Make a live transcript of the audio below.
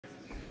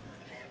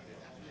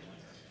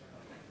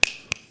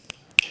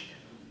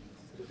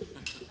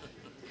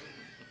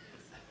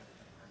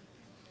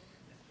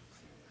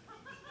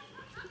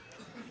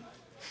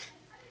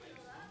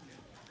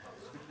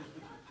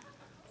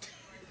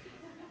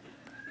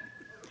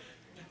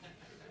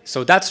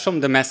So that's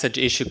from the message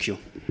issue queue.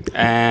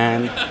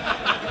 And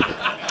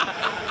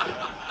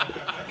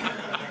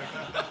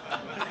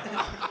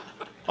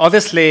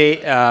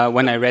obviously,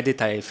 when I read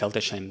it, I felt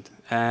ashamed.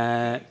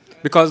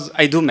 Because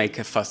I do make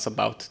a fuss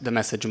about the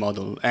message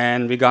model.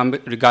 And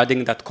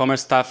regarding that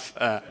commerce stuff,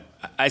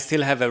 I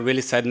still have a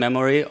really sad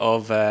memory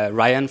of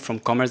Ryan from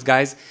Commerce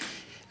Guys,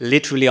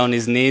 literally on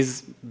his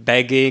knees,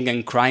 begging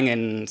and crying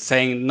and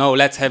saying, no,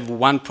 let's have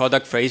one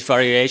product for each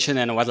variation.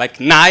 And I was like,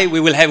 nah, we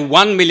will have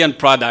 1 million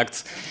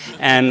products.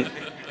 And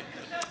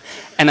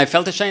I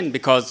felt ashamed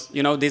because,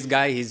 you know, this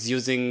guy is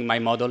using my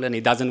model and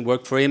it doesn't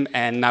work for him.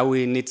 And now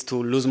he needs to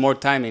lose more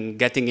time in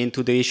getting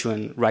into the issue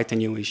and write a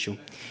new issue.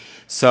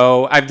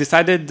 So I've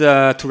decided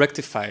to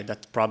rectify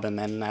that problem.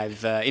 And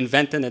I've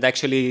invented and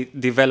actually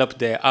developed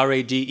the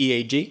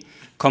RAG-EAG,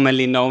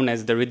 commonly known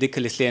as the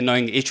ridiculously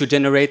annoying issue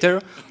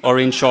generator, or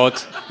in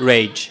short,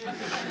 RAGE.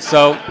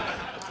 So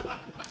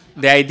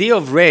the idea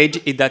of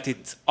RAGE is that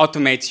it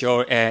automates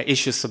your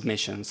issue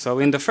submission. So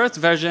in the first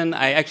version,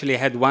 I actually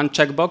had one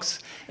checkbox,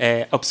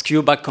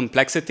 obscure bug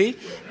complexity.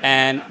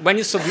 And when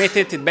you submit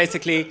it, it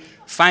basically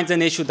finds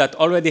an issue that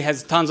already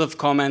has tons of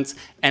comments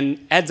and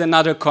adds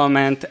another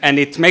comment, and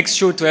it makes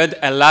sure to add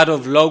a lot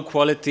of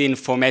low-quality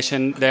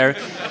information there.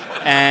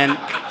 And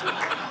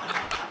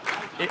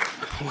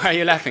why are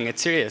you laughing?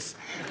 It's serious.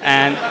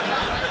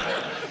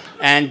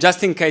 And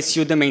just in case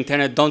you, the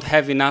maintainer, don't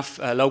have enough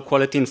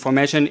low-quality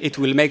information, it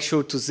will make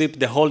sure to zip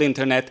the whole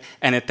internet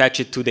and attach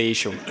it to the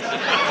issue.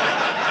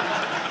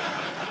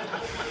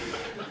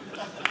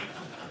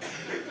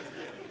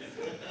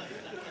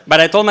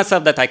 But I told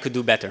myself that I could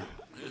do better.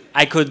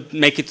 I could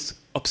make it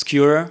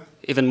obscure,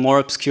 even more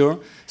obscure.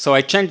 So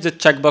I changed the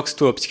checkbox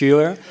to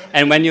obscure.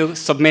 And when you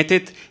submit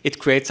it, it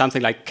creates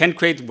something like, can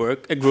create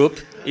a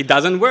group. It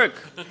doesn't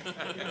work.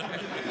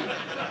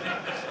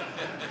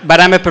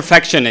 But I'm a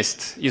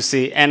perfectionist, you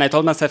see. And I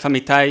told myself,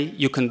 Amitai,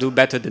 you can do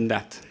better than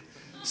that.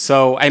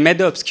 So I made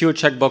the obscure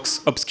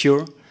checkbox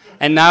obscure.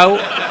 And now,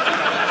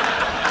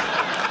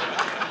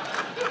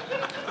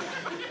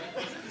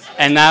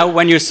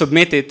 when you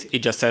submit it, it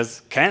just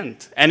says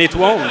can't. And it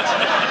won't.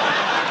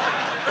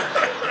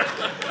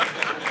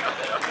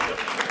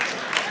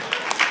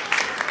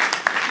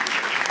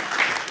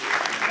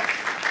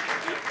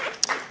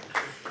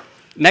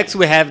 Next,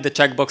 we have the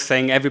checkbox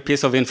saying every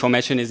piece of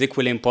information is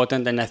equally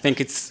important, and I think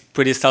it's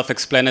pretty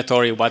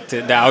self-explanatory what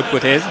the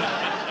output is.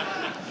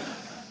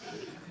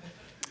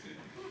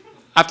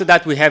 After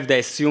that, we have the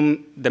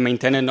assume the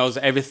maintainer knows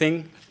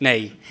everything.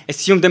 Nay,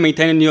 assume the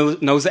maintainer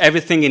knows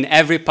everything in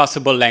every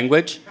possible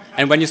language,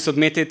 and when you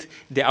submit it,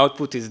 the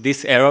output is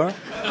this error.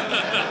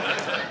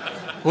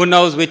 Who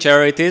knows which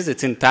error it is?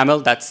 It's in Tamil.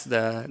 That's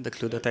the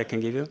clue that I can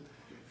give you.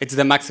 It's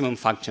the maximum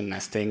function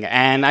nesting,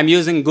 and I'm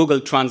using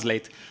Google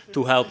Translate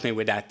to help me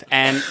with that.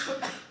 And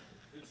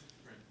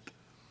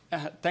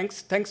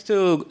thanks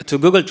to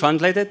Google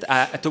Translate,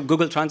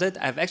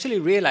 I've actually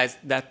realized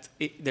that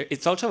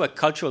it's also a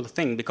cultural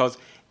thing because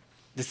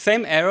the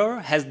same error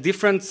has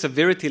different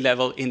severity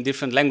level in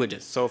different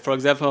languages. So, for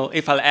example,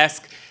 if I'll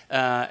ask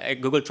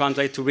Google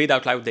Translate to read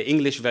out loud the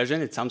English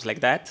version, it sounds like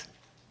that.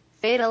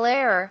 Fatal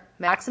error,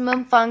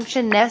 maximum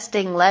function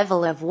nesting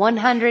level of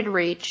 100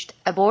 reached,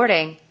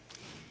 aborting.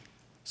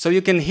 So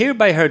you can hear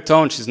by her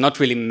tone, she's not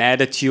really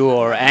mad at you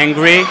or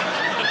angry,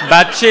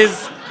 but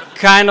she's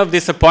kind of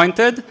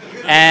disappointed,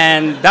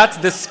 and that's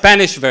the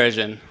Spanish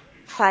version.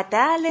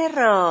 Fatal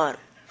error.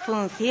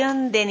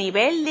 Función de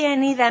nivel de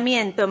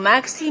anidamiento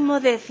máximo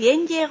de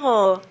 100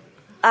 llegó.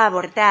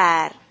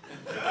 Abortar.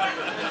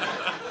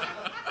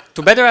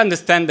 To better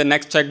understand the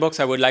next checkbox,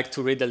 I would like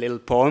to read a little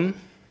poem.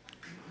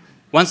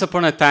 Once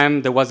upon a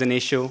time, there was an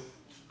issue,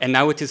 and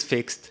now it is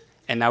fixed,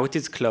 and now it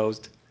is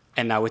closed,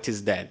 and now it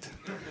is dead.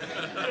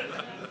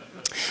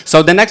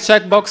 So the next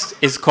checkbox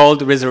is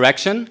called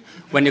resurrection.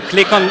 When you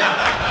click on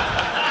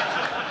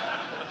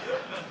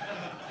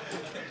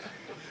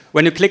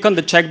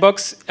the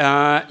checkbox,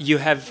 you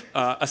have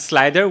a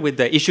slider with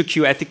the issue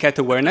queue etiquette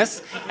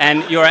awareness,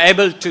 and you are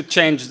able to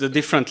change the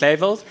different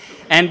levels.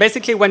 And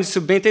basically, when you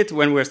submit it,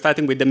 when we're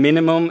starting with the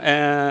minimum,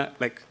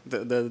 like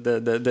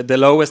the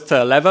lowest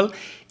level,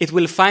 it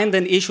will find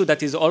an issue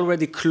that is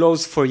already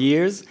closed for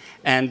years,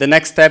 and the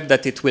next step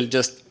that it will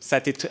just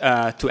set it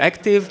to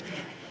active.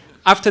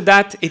 After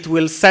that, it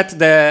will set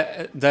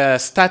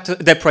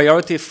the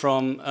priority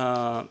from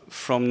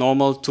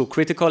normal to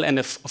critical, and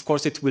of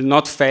course, it will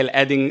not fail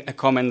adding a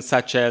comment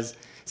such as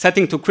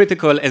setting to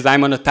critical as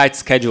I'm on a tight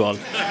schedule.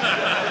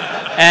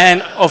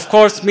 And of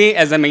course, me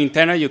as a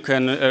maintainer, you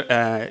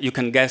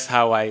can guess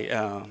how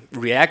I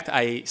react.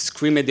 I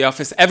scream at the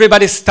office,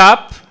 "Everybody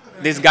stop!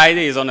 This guy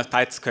is on a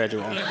tight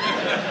schedule."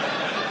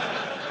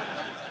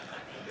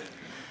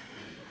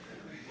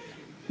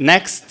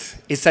 Next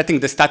is setting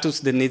the status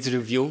that needs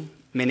review,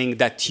 meaning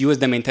that you as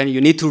the maintainer, you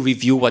need to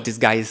review what this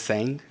guy is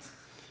saying.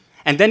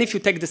 And then if you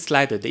take the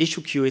slider, the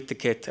issue queue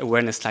etiquette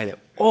awareness slider,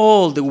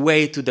 all the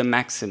way to the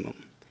maximum,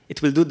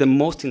 it will do the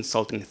most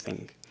insulting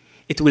thing.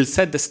 It will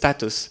set the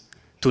status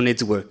to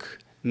needs work,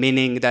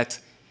 meaning that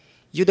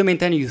You, the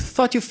maintainer, you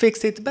thought you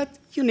fixed it, but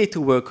you need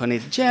to work on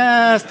it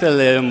just a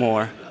little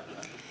more.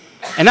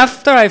 And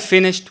after I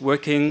finished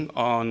working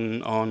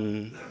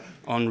on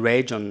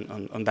Rage,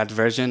 on that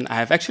version, I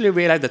have actually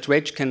realized that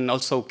Rage can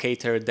also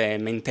cater the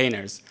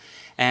maintainers.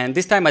 And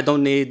this time I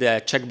don't need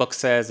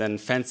checkboxes and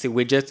fancy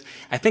widgets.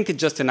 I think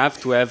it's just enough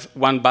to have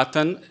one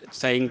button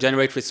saying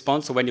generate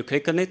response, so when you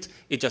click on it,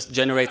 it just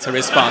generates a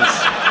response.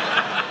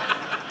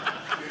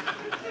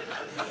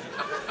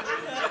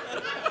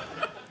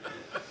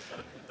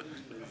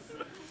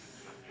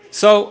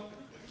 So,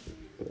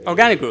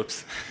 organic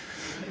groups.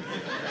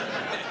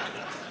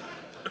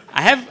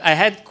 I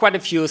had quite a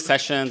few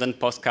sessions and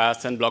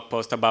podcasts and blog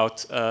posts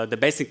about the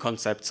basic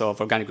concepts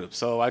of organic groups.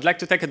 So I'd like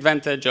to take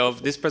advantage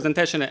of this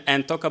presentation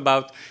and talk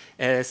about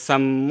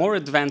some more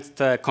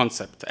advanced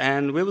concept.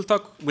 And we'll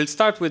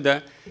start with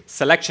the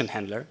selection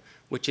handler,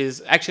 which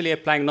is actually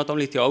applying not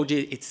only to OG,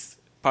 it's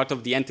part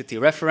of the entity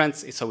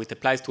reference, so it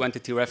applies to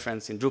entity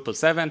reference in Drupal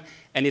 7,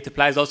 and it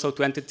applies also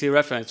to entity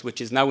reference,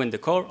 which is now in the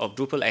core of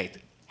Drupal 8.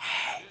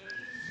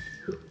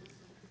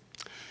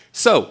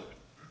 So,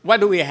 what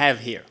do we have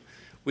here?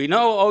 We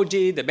know OG,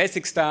 the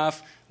basic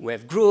stuff. We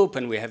have group,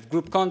 and we have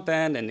group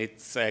content, and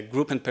it's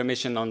group and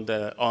permission on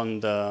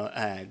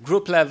the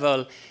group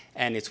level,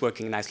 and it's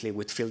working nicely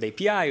with field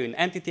API, and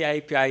entity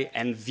API,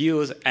 and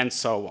views, and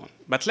so on.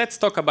 But let's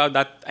talk about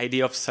that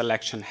idea of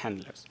selection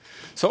handlers.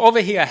 So over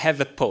here, I have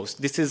a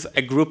post. This is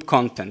a group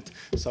content.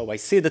 So I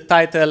see the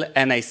title,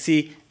 and I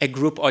see a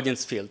group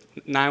audience field.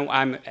 Now,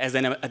 as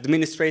an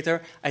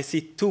administrator, I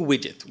see two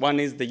widgets. One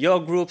is the your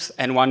groups,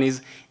 and one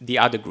is the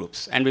other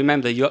groups. And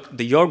remember,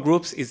 the your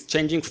groups is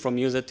changing from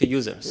user to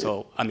user.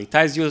 So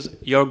Amitai's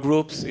your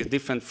groups is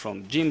different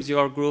from Jim's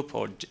your group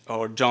or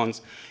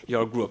John's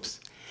your groups.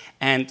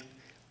 And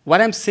what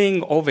I'm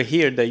seeing over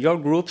here, the your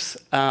groups,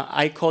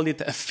 I call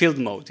it a field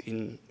mode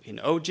in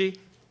OG.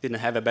 Didn't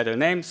have a better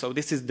name, so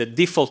this is the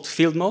default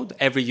field mode.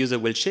 Every user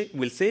will see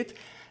it.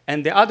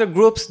 And the other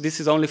groups, this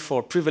is only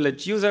for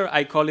privileged user.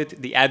 I call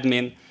it the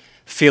admin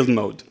field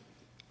mode.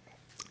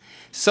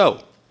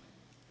 So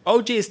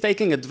OG is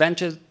taking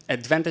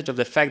advantage of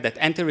the fact that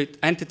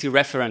entity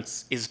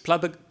reference is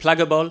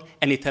pluggable,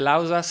 and it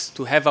allows us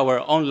to have our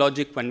own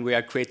logic when we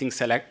are creating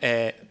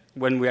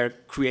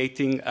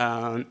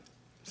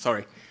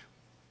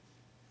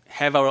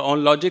have our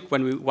own logic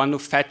when we want to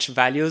fetch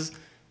values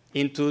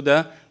into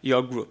the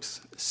your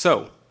groups.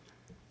 So,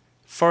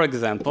 for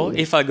example,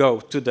 if I go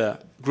to the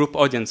group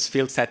audience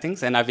field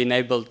settings, and I've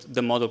enabled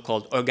the model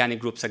called organic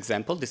groups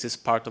example, this is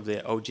part of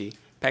the OG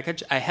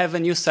package, I have a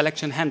new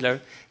selection handler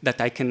that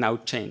I can now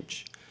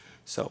change.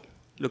 So,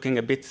 looking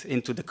a bit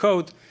into the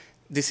code,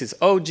 this is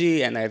OG,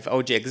 and I have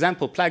OG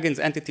example, plugins,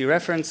 entity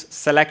reference,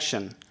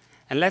 selection.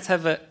 And let's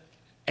have a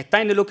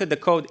tiny look at the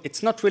code.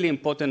 It's not really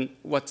important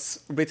what's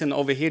written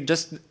over here,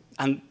 just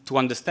to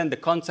understand the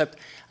concept.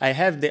 I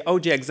have the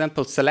OG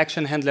example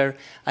selection handler.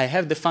 I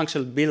have the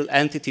function build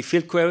entity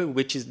field query,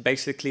 which is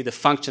basically the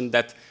function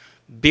that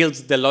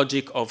builds the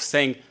logic of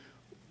saying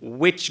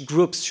which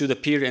groups should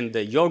appear in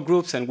the your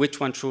groups and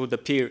which one should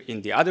appear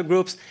in the other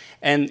groups.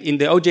 And in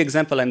the OG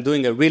example, I'm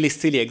doing a really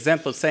silly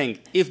example saying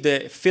if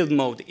the field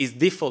mode is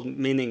default,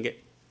 meaning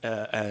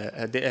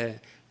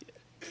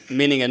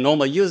a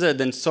normal user,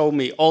 then show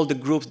me all the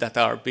groups that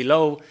are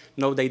below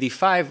node ID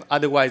 5.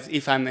 Otherwise,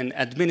 if I'm an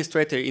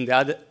administrator in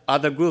the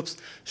other groups,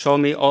 show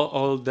me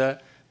all the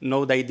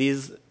node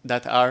IDs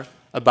that are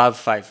above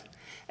 5.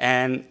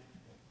 And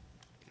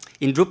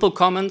in Drupal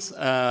Commons,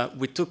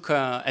 we took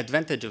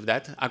advantage of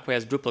that,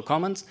 acquired Drupal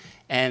Commons,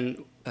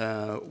 and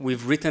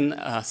we've written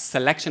a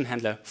selection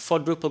handler for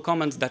Drupal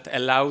Commons that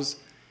allows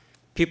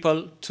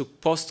people to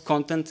post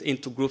content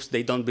into groups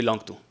they don't belong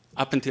to.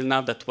 Up until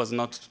now, that was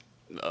not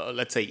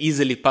let's say,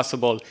 easily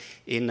possible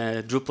in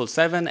Drupal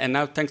 7, and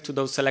now thanks to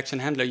those selection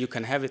handler, you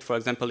can have it, for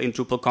example, in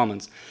Drupal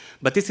Commons.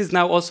 But this is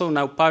now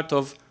also part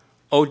of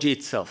OG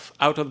itself.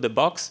 Out of the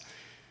box,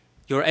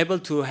 you're able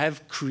to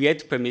have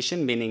create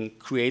permission, meaning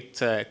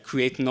create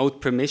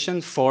node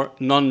permission for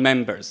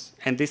non-members,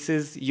 and this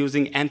is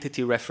using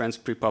entity reference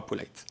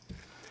prepopulate.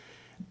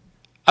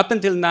 Up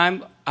until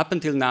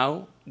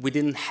now, we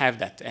didn't have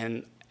that,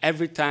 and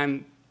every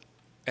time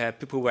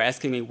people were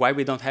asking me why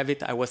we don't have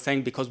it, I was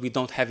saying because we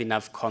don't have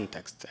enough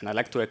context, and I'd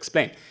like to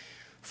explain.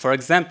 For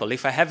example,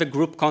 if I have a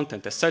group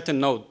content, a certain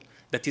node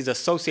that is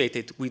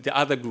associated with the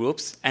other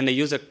groups, and a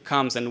user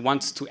comes and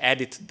wants to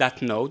edit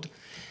that node,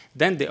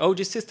 then the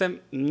OG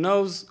system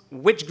knows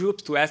which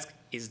group to ask,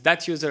 is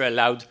that user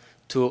allowed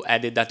to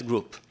edit that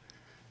group?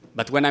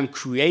 But when I'm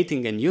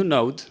creating a new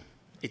node,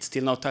 it's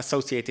still not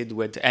associated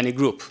with any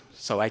group,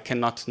 so I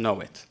cannot know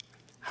it.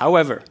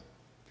 However,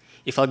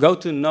 if I go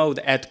to node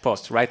add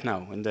post right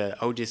now in the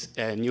OG's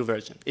new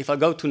version, if I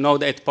go to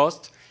node add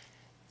post,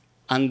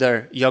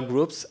 under your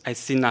groups, I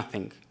see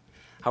nothing.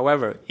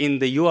 However, in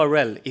the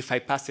URL, if I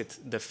pass it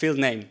the field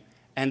name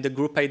and the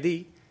group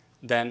ID,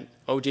 then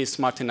OG is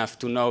smart enough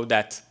to know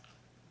that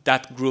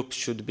that group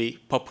should be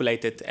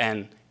populated,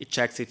 and it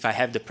checks if I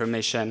have the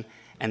permission,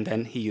 and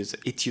then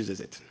it uses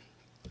it.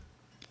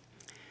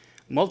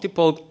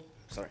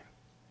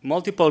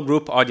 multiple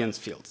group audience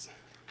fields.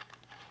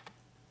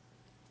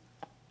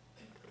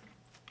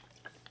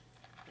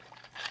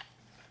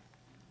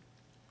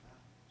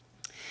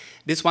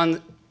 This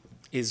one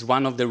is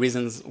one of the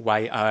reasons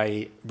why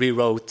I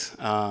rewrote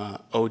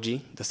OG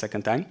the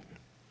second time.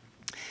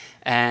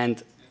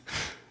 And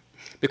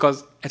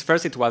because at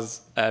first it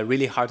was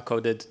really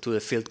hard-coded to a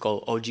field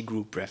called OG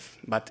group ref,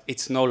 but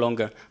it's no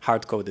longer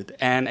hard-coded.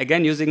 And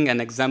again, using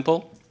an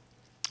example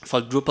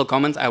for Drupal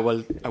Commons, I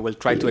will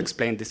try to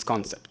explain this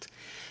concept.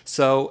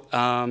 So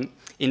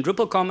in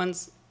Drupal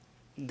Commons,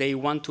 they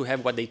want to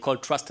have what they call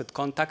trusted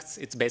contacts.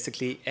 It's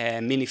basically a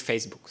mini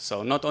Facebook.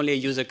 So not only a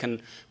user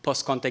can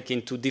post contact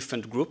into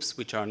different groups,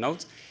 which are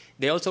nodes,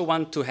 they also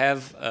want to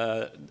have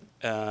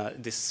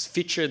this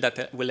feature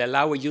that will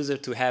allow a user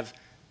to have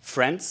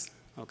friends,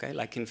 okay,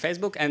 like in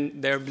Facebook,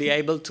 and they'll be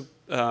able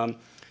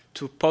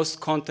to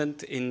post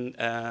content in,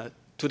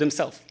 to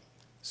themselves.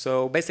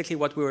 So basically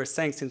what we were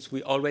saying, since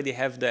we already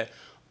have the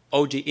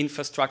OG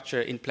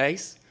infrastructure in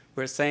place,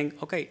 we're saying,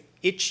 okay,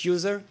 each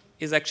user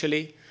is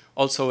actually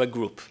also a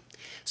group.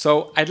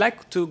 So I'd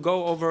like to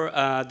go over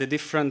the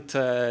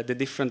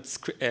different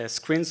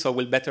screens so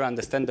we'll better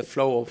understand the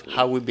flow of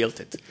how we built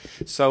it.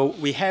 So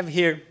we have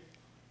here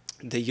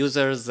the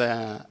users,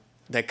 the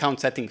account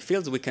setting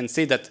fields. We can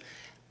see that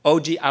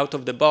OG out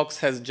of the box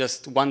has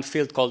just one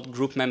field called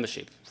group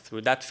membership.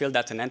 Through that field,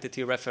 that's an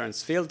entity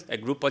reference field, a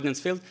group audience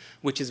field,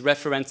 which is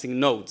referencing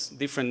nodes,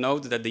 different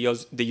nodes that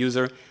the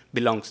user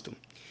belongs to.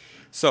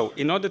 So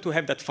in order to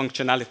have that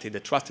functionality, the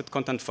trusted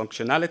content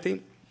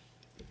functionality,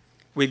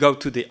 we go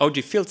to the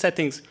OG field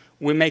settings.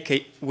 We make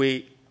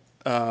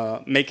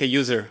a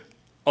user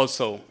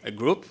also a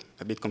group,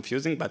 a bit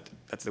confusing, but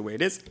that's the way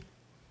it is.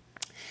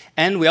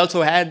 And we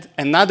also had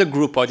another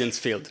group audience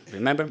field.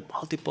 Remember,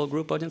 multiple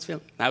group audience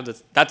field? Now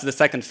that's the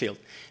second field.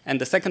 And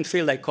the second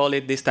field, I call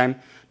it this time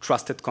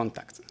trusted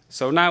contacts.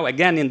 So now,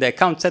 again, in the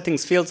account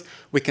settings fields,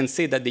 we can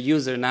see that the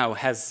user now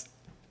has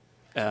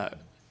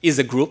is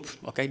a group,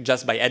 okay,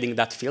 just by adding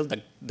that field,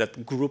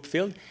 that group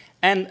field,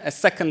 and a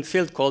second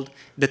field called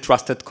the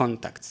trusted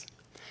contacts.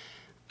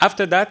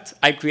 After that,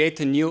 I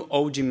create a new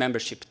OG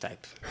membership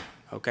type.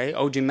 Okay,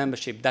 OG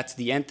membership, that's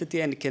the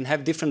entity, and it can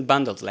have different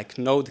bundles, like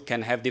node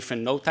can have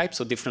different node types,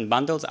 so different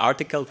bundles,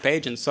 article,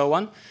 page, and so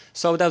on.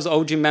 So does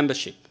OG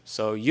membership.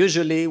 So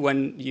usually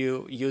when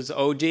you use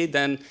OG,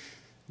 then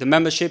the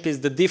membership is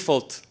the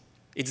default,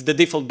 it's the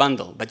default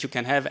bundle, but you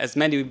can have as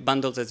many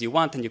bundles as you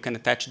want, and you can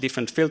attach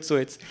different fields to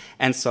it,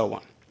 and so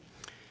on.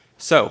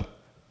 So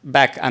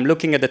back, I'm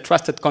looking at the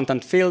trusted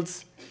content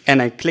fields,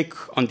 and I click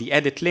on the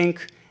edit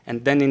link,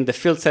 and then in the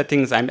field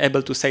settings, I'm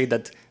able to say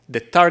that the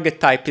target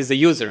type is a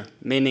user,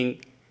 meaning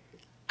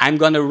I'm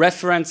going to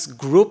reference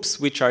groups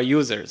which are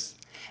users.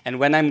 And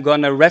when I'm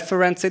going to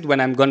reference it,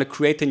 when I'm going to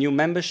create a new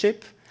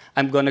membership,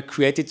 I'm going to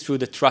create it through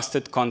the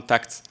trusted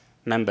contacts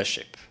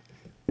membership.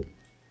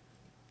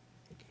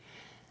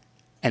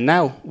 And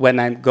now, when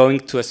I'm going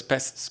to a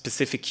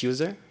specific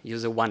user,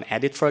 user one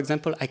edit, for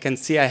example, I can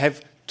see I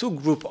have two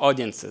group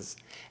audiences.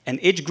 And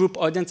each group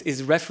audience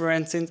is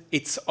referencing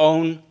its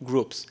own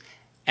groups.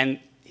 And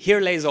here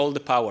lays all the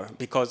power,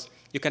 because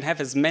you can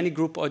have as many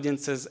group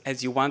audiences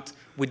as you want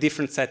with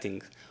different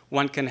settings.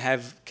 One can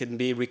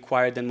be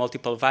required in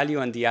multiple value,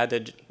 and the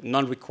other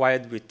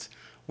non-required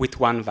with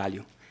one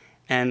value.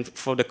 And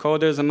for the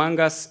coders among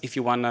us, if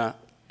you want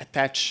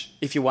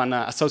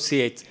to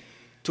associate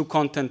two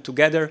content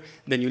together,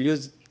 then you'll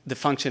use the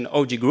function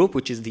OG group,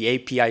 which is the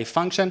API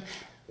function.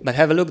 But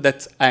have a look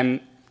that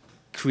I'm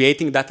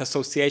creating that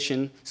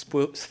association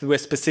through a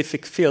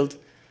specific field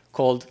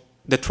called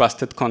the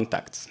trusted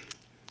contacts.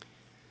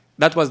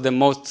 That was the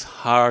most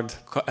hard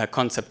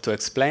concept to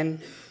explain.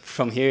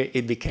 From here,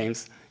 it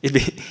becomes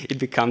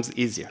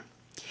easier.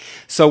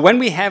 So when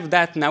we have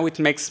that, now it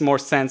makes more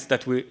sense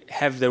that we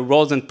have the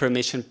roles and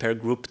permission per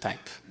group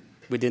type.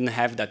 We didn't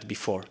have that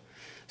before.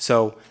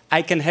 So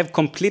I can have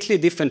completely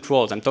different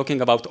roles. I'm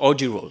talking about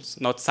OG roles,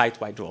 not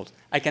site-wide roles.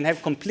 I can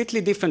have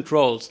completely different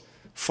roles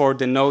for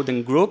the node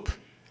and group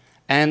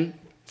and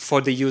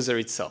for the user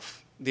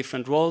itself.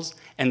 Different roles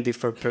and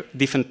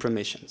different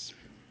permissions.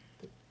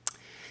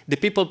 The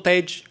people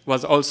page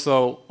was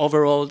also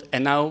overhauled,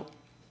 and now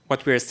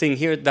what we are seeing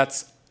here,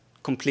 that's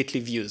completely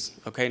views.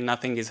 Okay,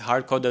 nothing is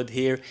hard-coded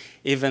here.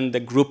 Even the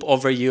group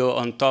overview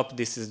on top,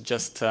 this is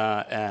just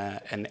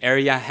an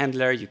area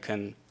handler. You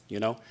can,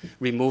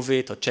 remove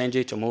it or change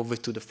it or move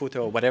it to the footer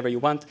or whatever you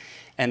want.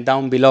 And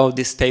down below,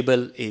 this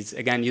table is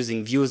again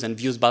using views and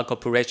views bulk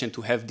operation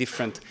to have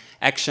different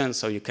actions.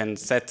 So you can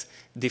set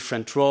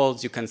different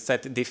roles, you can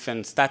set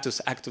different status,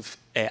 active,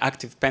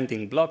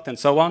 pending, blocked, and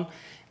so on.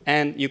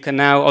 And you can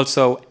now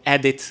also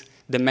edit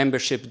the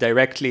membership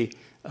directly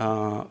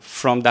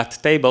from that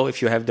table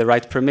if you have the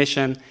right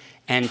permission,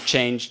 and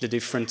change the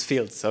different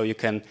fields. So you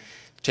can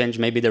change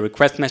maybe the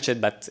request method,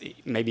 but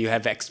maybe you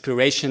have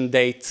expiration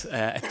date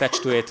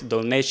attached to it,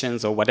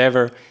 donations or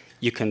whatever,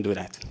 you can do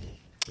that.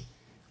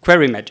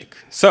 Query magic.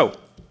 So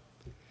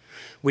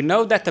we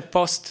know that a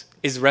post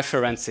is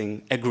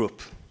referencing a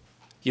group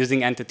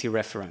using entity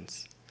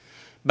reference.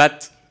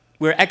 But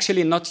we're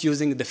actually not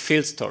using the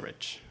field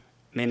storage,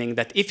 meaning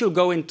that if you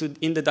go in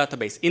the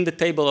database, in the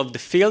table of the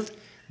field,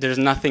 there's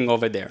nothing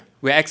over there.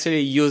 We actually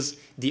use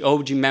the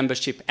OG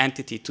membership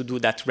entity to do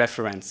that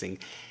referencing.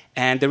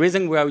 And the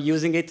reason we are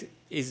using it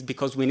is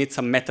because we need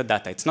some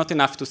metadata. It's not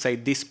enough to say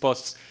this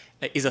post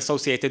is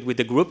associated with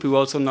the group. We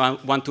also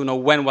want to know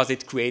when was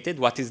it created,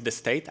 what is the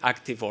state,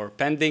 active or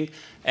pending,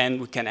 and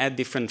we can add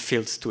different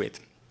fields to it.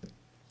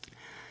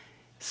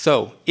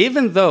 So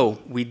even though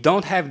we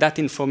don't have that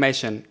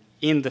information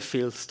in the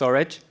field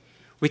storage,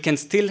 we can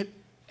still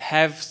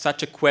have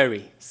such a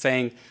query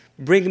saying,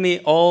 bring me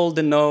all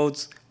the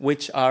nodes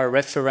which are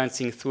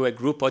referencing through a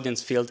group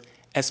audience field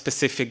a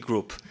specific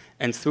group.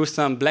 And through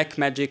some black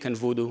magic and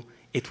voodoo,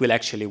 it will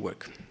actually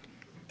work.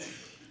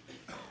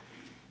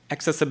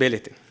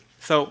 Accessibility.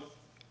 So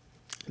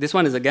this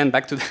one is, again,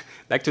 back to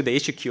the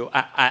issue queue.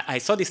 I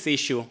saw this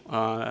issue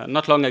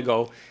not long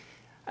ago,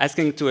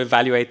 asking to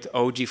evaluate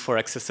OG for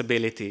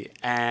accessibility.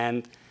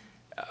 And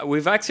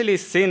we've actually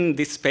seen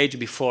this page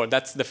before.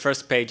 That's the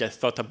first page I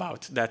thought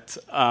about, that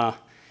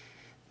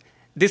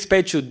this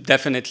page should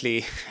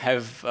definitely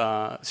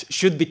have,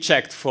 should be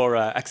checked for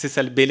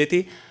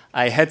accessibility.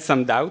 I had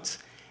some doubts.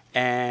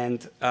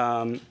 And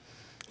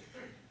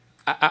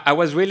I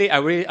was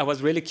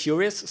really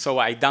curious, so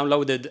I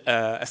downloaded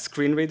a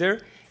screen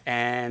reader,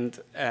 and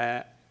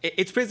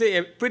it's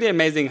pretty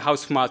amazing how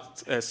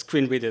smart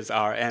screen readers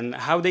are and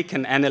how they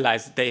can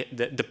analyze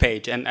the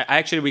page. And I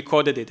actually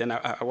recorded it, and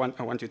I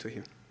want you to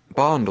hear.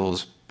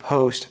 Bundles,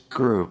 host,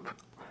 group,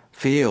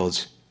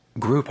 fields,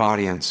 group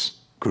audience,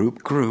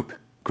 group, group,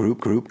 group,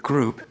 group,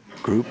 group,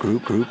 group,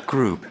 group, group,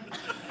 group.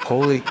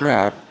 Holy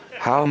crap,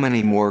 how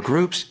many more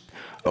groups?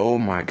 Oh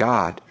my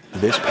god,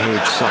 this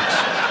page sucks.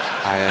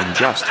 I am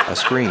just a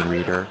screen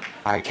reader.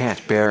 I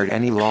can't bear it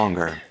any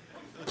longer.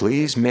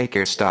 Please make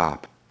it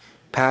stop.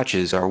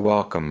 Patches are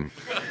welcome.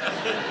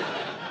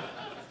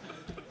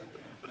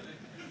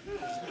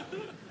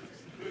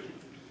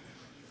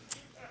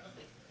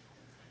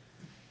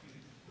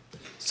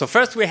 So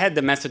first we had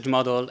the message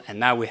model, and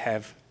now we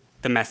have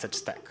the message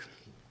stack.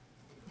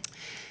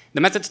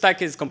 The message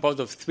stack is composed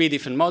of 3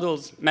 different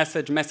models: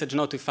 message, message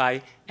notify,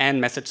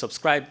 and message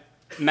subscribe.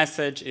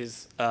 Message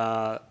is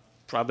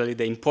probably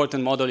the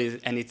important model,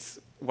 and it's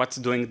what's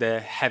doing the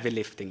heavy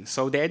lifting.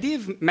 So the idea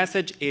of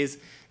message is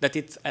that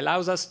it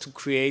allows us to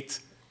create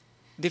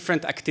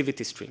different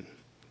activity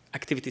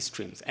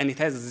streams, and it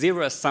has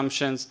 0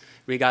 assumptions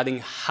regarding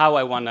how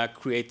I want to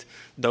create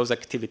those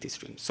activity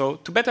streams. So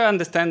to better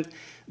understand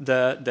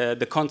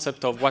the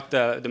concept of what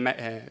the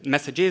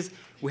message is,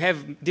 we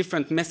have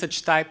different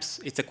message types.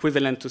 It's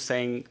equivalent to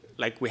saying,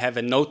 like, we have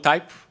a node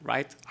type,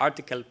 right?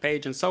 Article,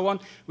 page, and so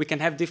on. We can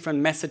have different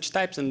message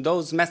types, and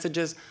those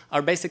messages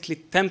are basically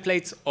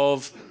templates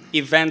of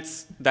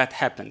events that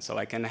happen. So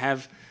I can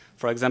have,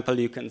 for example,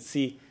 you can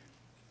see,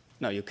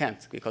 no, you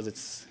can't, because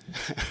it's,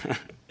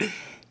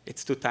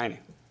 it's too tiny.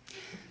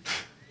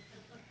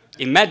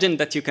 Imagine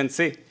that you can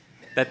see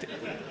that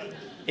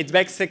it's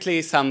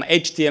basically some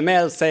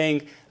HTML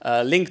saying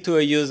link to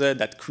a user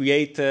that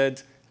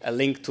created a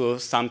link to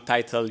some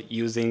title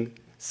using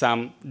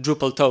some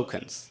Drupal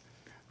tokens.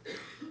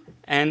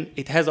 And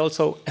it has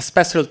also a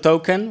special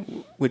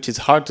token, which is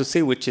hard to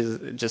see, which is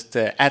just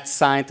 @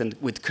 sign and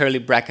with curly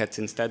brackets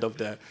instead of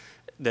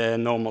the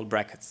normal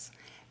brackets.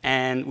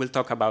 And we'll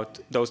talk about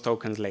those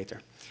tokens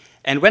later.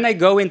 And when I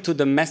go into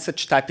the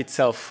message type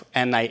itself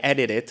and I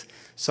edit it,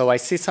 so I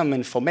see some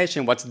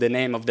information, what's the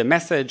name of the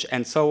message,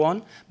 and so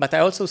on. But I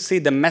also see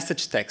the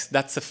message text.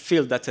 That's a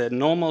field, that's a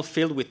normal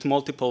field with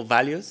multiple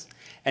values.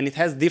 And it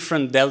has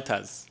different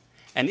deltas.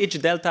 And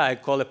each delta I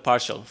call a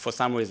partial for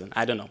some reason.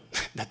 I don't know.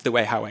 That's the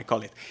way how I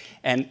call it.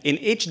 And in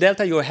each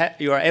delta,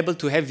 you are able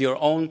to have your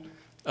own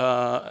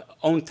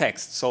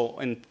text. So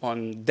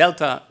on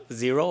delta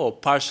 0 or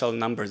partial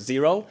number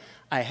 0,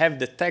 I have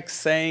the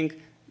text saying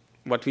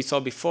what we saw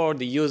before,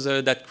 the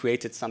user that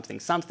created something,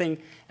 something.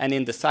 And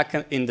in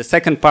the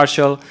second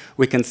partial,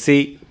 we can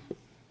see,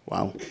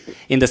 wow.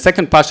 In the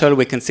second partial,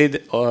 we can see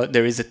that,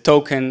 there is a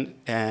token,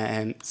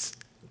 and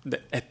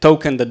a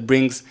token that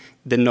brings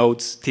the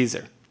node's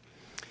teaser.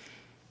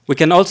 We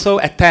can also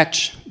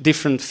attach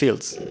different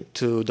fields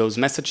to those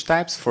message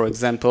types. For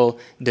example,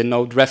 the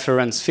node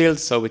reference field,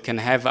 so we can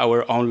have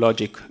our own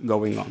logic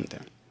going on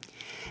there.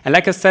 And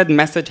like I said,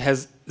 message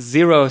has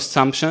 0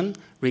 assumption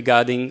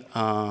regarding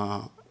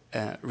how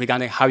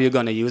you're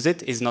going to use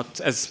it. It's not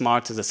as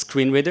smart as a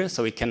screen reader,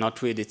 so it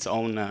cannot read its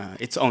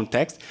own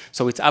text.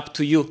 So it's up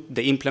to you,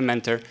 the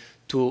implementer,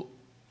 to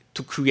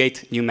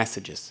create new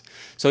messages.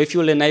 So if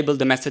you'll enable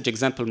the message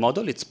example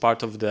model, it's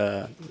part of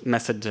the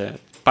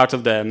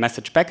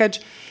message package.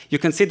 You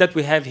can see that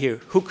we have here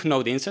hook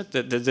node insert.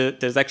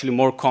 There's actually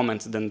more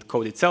comments than the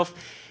code itself.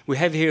 We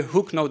have here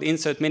hook node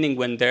insert, meaning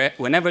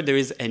whenever there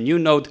is a new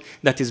node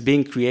that is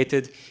being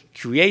created,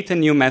 create a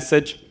new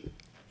message,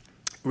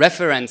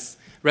 reference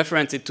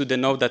it to the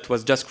node that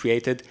was just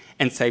created,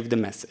 and save the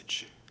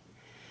message.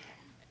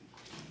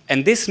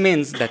 And this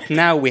means that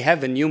now we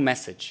have a new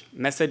message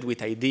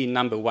with ID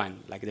number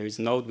 1. Like there is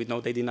node with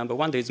node ID number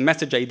 1, there is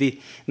message ID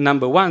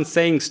number 1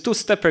 saying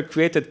stu-stepper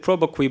created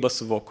probo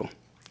quibus voco.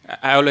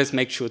 I always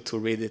make sure to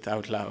read it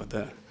out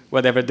loud,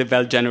 whatever the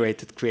val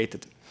generated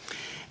created.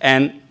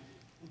 And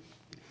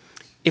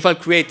if I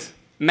create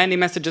many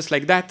messages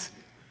like that,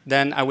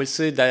 then I will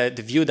see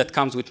the view that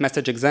comes with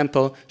message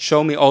example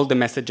show me all the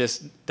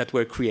messages that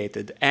were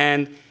created.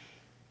 And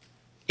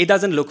it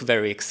doesn't look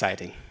very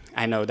exciting.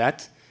 I know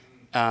that.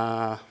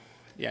 Yeah,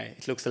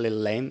 it looks a little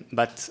lame,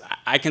 but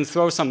I can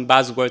throw some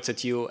buzzwords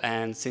at you,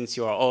 and since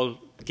you are all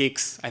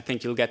geeks, I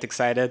think you'll get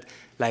excited,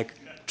 like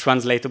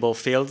translatable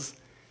fields,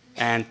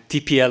 and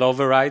TPL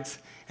overrides,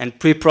 and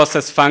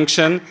preprocess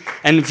function,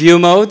 and view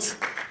modes.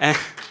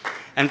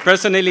 And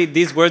personally,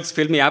 these words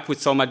fill me up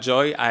with so much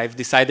joy, I've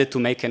decided to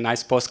make a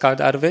nice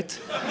postcard out of it.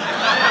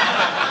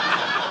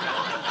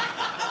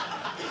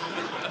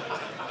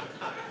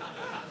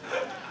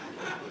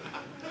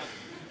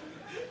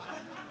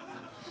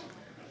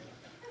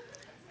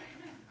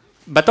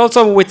 But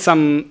also with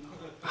some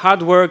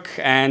hard work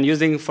and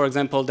using, for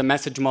example, the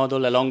message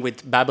model along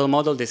with Babel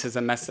model. This is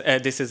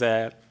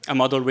a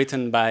model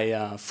written by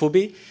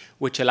Fubi,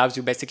 which allows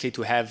you basically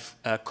to have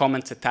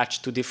comments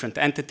attached to different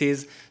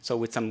entities. So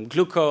with some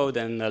glue code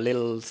and a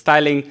little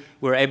styling,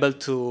 we're able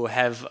to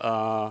have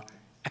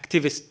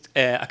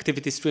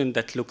activity stream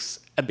that looks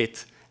a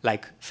bit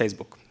like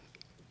Facebook.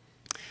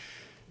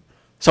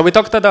 So we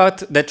talked about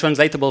the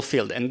translatable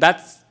field, and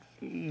that's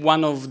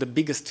one of the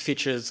biggest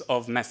features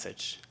of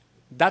message.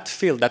 That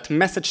field, that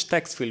message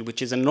text field,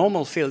 which is a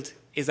normal field,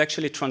 is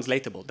actually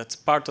translatable. That's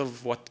part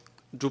of what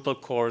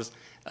Drupal cores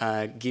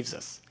gives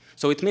us.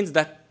 So it means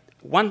that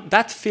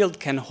that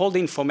field can hold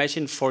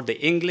information for the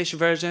English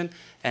version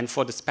and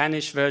for the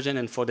Spanish version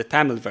and for the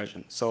Tamil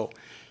version. So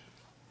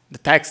the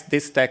text,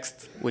 this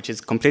text, which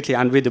is completely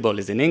unreadable,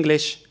 is in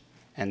English,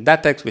 and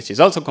that text, which is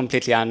also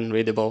completely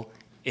unreadable,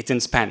 it's in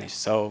Spanish.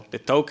 So the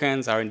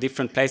tokens are in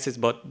different places,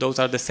 but those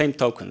are the same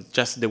tokens,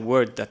 just the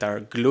words that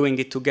are gluing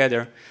it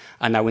together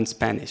are now in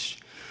Spanish.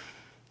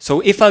 So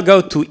if I go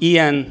to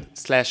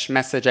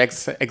en/message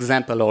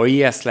example or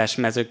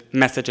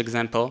es/message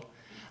example,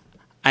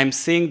 I'm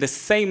seeing the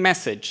same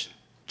message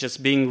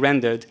just being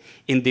rendered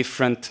in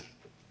different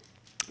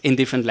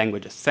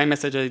languages. Same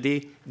message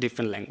ID,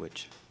 different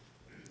language.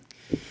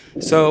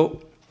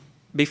 So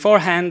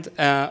beforehand,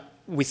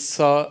 we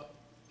saw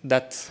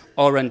that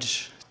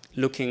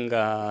orange-looking,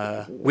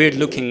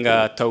 weird-looking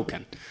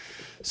token.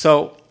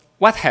 So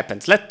what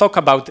happens? Let's talk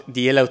about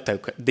the yellow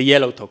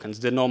tokens,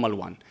 the normal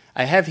one.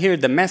 I have here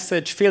the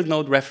message field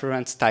node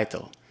reference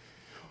title.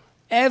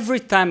 Every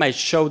time I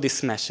show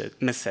this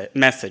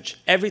message,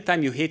 every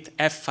time you hit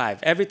F5,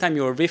 every time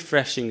you're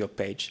refreshing your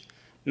page,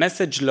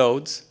 message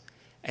loads,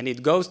 and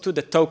it goes to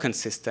the token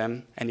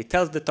system, and it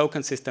tells the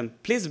token system,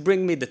 please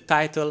bring me the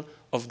title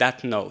of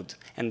that node.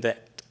 And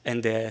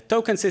the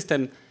token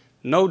system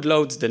node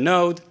loads the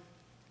node,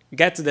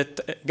 gets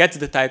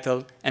the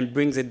title, and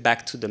brings it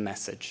back to the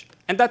message.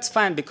 And that's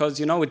fine because,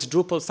 you know, it's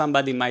Drupal.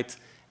 Somebody might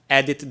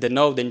edit the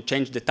node and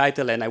change the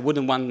title, and I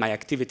wouldn't want my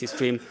activity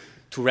stream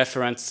to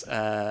reference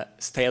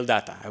stale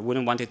data. I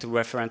wouldn't want it to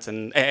reference,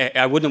 and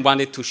I wouldn't want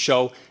it to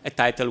show a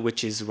title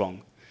which is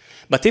wrong.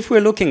 But if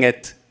we're looking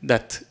at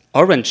that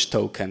orange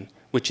token,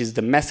 which is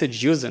the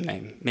message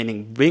username,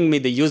 meaning bring me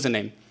the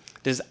username,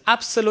 there's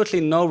absolutely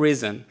no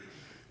reason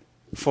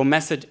for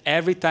message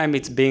every time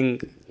it's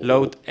being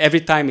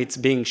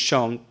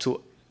shown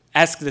to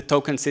ask the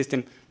token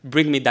system,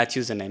 bring me that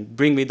username,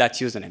 bring me that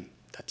username.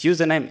 That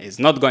username is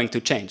not going to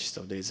change,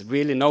 so there's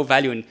really no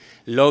value in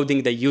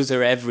loading the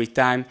user every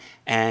time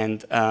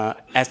and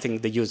asking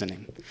the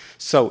username.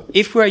 So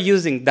if we're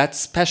using that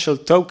special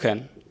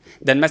token,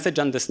 then message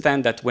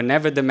understands that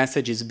whenever the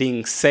message is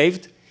being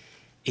saved,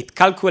 it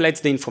calculates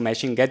the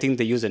information, getting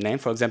the username,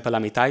 for example,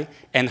 Amitai,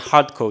 and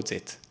hard codes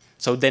it.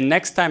 So the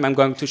next time I'm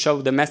going to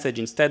show the message,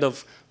 instead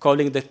of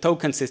calling the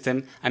token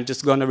system, I'm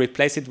just going to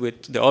replace it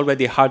with the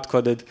already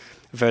hard-coded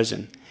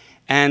version.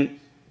 And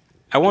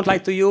I won't lie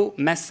to you,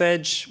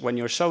 message, when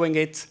you're showing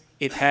it,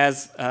 it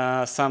has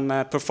some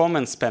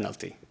performance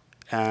penalty.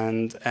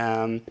 And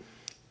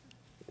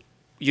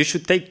you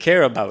should take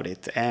care about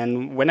it.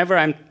 And whenever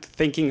I'm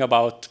thinking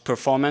about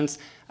performance,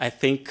 I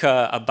think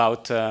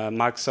about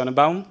Mark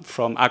Sonnebaum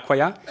from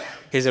Acquia.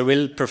 He's a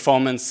real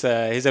performance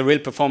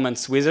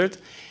wizard.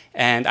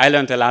 And I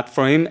learned a lot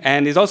from him.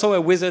 And he's also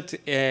a wizard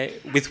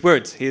with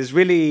words. He's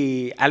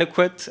really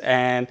eloquent.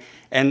 And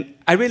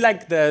I really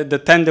like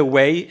the tender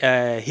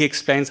way he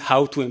explains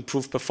how to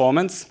improve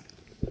performance.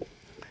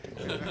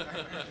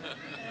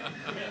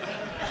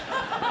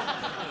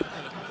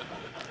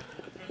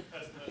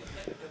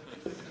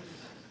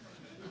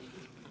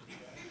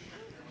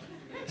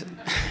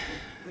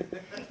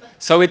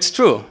 So it's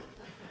true.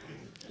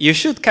 You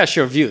should cache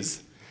your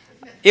views.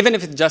 Even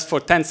if it's just for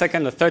 10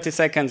 seconds or 30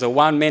 seconds or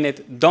 1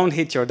 minute, don't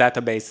hit your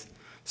database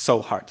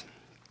so hard.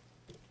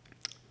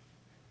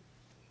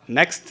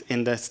 Next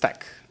in the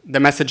stack, the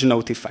message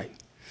notify.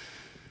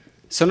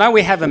 So now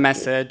we have a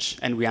message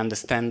and we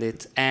understand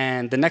it.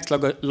 And the next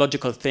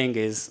logical thing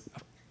is,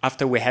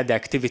 after we had the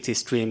activity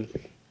stream,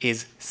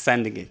 is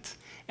sending it.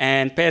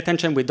 And pay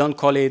attention, we don't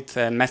call it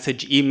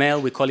message email,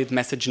 we call it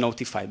message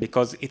notify,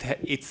 because it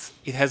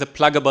has a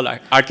pluggable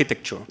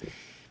architecture.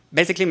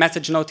 Basically,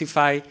 message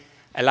notify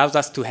allows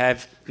us to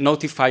have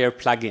notifier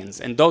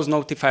plugins. And those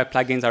notifier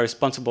plugins are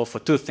responsible for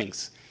two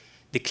things: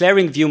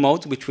 declaring view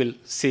mode, which we'll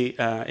see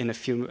in a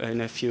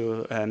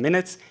few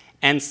minutes,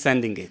 and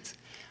sending it.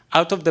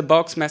 Out of the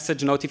box,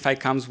 message notify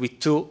comes with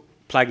two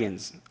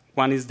plugins.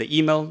 One is the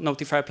email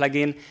notifier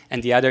plugin,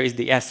 and the other is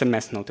the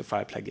SMS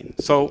notifier plugin.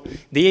 So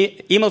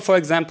the email, for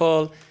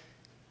example,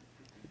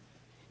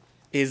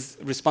 is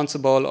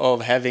responsible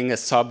of having a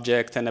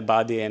subject and a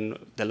body and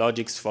the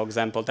logics, for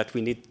example, that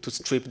we need to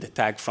strip the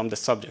tag from the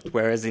subject.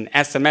 Whereas in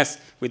SMS,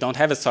 we don't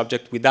have a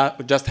subject, we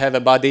just have a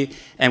body,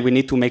 and we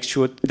need to make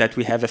sure that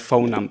we have a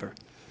phone number.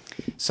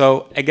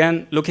 So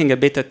again, looking a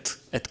bit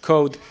at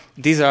code,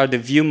 these are the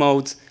view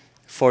modes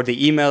for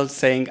the email,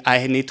 saying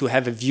I need to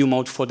have a view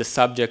mode for the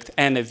subject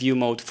and a view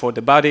mode for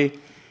the body.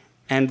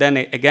 And then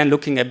again,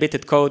 looking a bit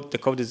at code, the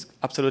code is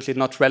absolutely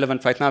not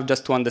relevant right now,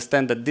 just to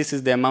understand that this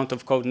is the amount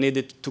of code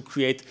needed to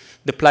create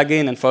the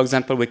plugin. And for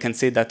example, we can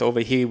see that over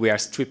here we are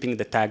stripping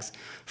the tags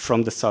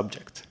from the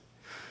subject.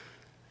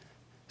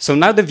 So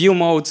now the view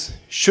modes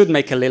should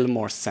make a little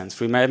more sense.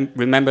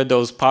 Remember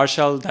those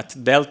partial, that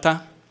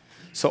delta?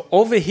 So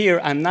over here,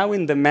 I'm now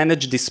in the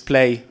manage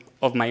display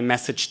of my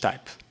message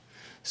type.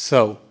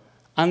 So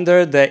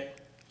under the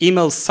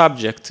email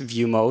subject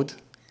view mode,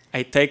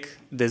 I take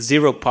the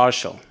 0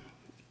 partial.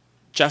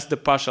 Just the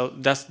partial,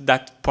 just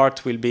that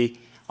part will be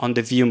on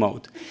the view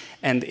mode.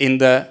 And in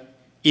the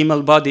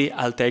email body,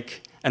 I'll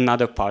take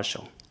another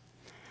partial.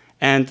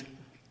 And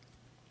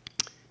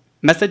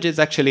message is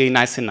actually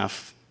nice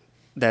enough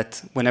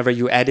that whenever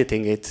you're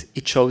editing it,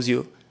 it shows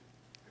you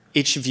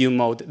each view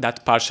mode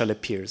that partial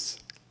appears.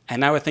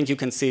 And now I think you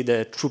can see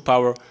the true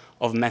power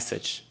of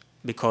message,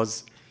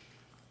 because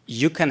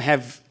you can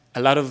have a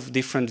lot of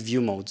different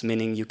view modes,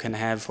 meaning you can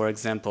have, for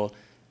example,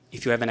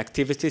 if you have an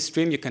activity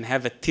stream, you can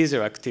have a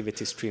teaser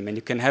activity stream, and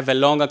you can have a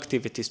long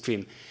activity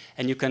stream.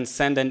 And you can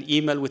send an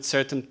email with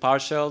certain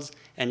partials,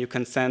 and you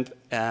can send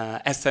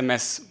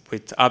SMS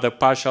with other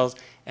partials,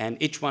 and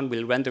each one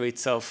will render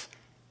itself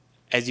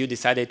as you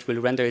decide it will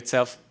render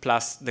itself,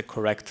 plus the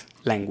correct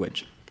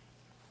language.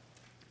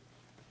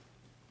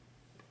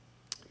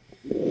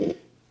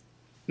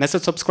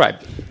 Message subscribe.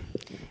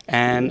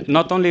 And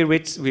not only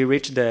we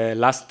reached the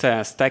last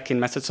stack in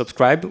message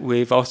subscribe,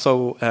 we've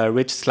also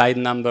reached slide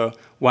number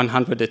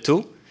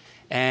 102.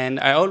 And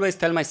I always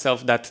tell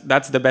myself that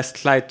that's the best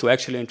slide to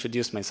actually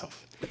introduce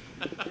myself.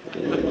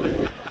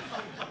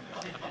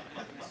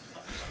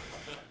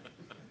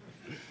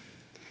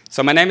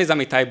 So my name is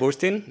Amitai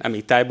Burstin.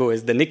 Amitaibu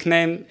is the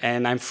nickname,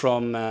 and I'm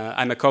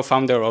a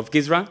co-founder of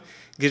Gizra.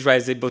 Gizra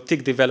is a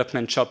boutique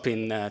development shop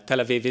in Tel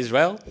Aviv,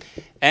 Israel.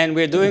 And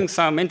we're doing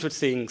some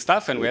interesting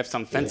stuff, and we have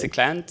some fancy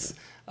clients.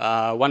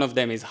 One of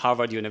them is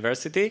Harvard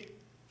University.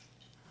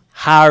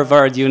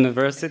 Harvard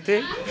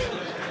University.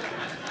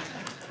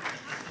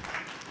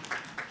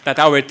 That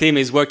our team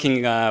is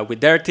working with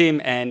their team.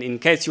 And in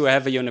case you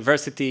have a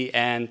university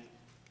and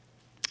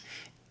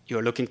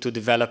you're looking to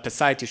develop a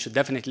site, you should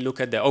definitely look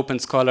at the Open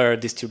Scholar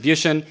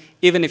distribution.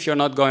 Even if you're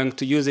not going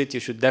to use it, you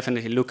should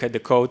definitely look at the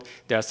code.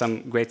 There are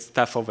some great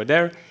stuff over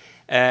there.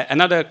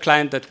 Another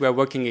client that we're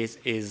working is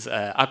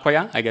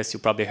Acquia. I guess you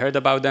probably heard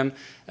about them.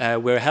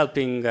 We're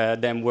helping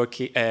them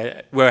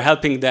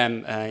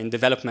in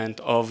development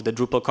of the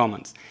Drupal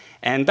Commons.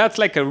 And that's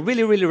like a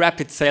really, really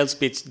rapid sales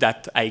pitch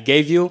that I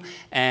gave you.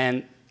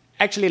 And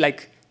actually,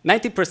 like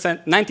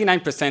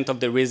 99% of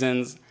the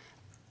reasons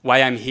why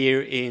I'm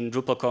here in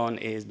DrupalCon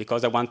is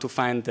because I want to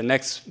find the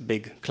next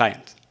big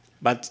client.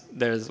 But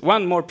there's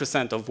 1% more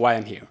of why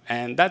I'm here.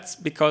 And that's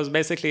because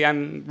basically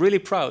I'm really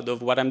proud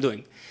of what I'm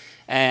doing.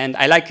 And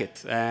I like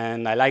it.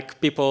 And I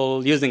like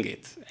people using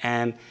it.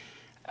 And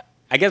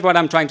I guess what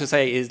I'm trying to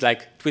say is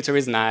like Twitter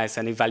is nice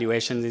and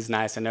evaluation is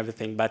nice and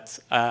everything. But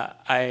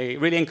I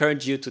really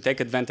encourage you to take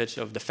advantage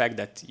of the fact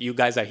that you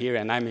guys are here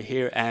and I'm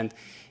here. And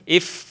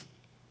if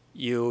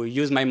you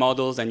use my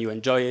models and you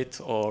enjoy it,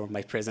 or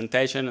my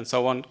presentation and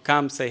so on,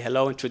 come say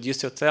hello,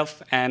 introduce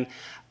yourself, and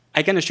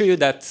I can assure you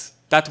that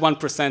that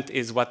 1%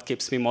 is what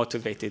keeps me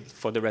motivated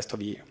for the rest of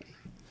the year.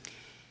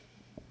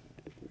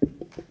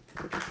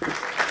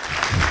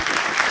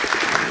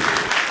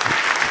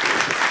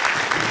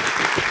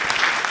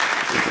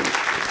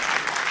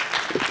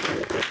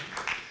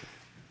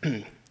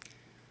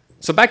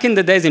 So back in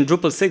the days in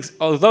Drupal 6,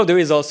 although there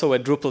is also a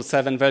Drupal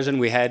 7 version,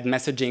 we had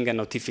messaging and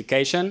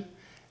notification.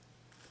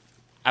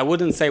 I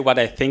wouldn't say what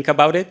I think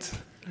about it.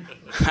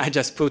 I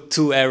just put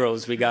 2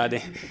 arrows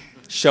regarding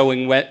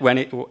showing when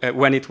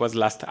it was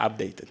last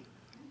updated.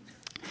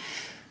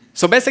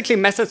 So basically,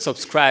 message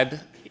subscribe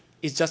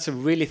is just a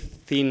really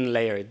thin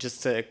layer. It's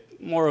just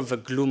more of a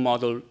glue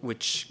model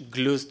which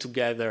glues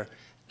together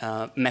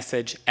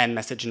message and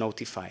message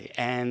notify.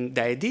 And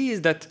the idea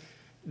is that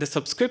the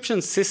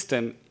subscription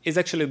system is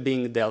actually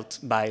being dealt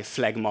by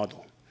flag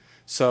model.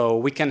 So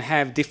we can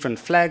have different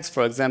flags,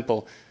 for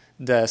example,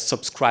 the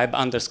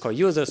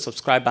subscribe_user,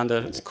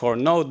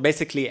 subscribe_node.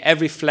 Basically,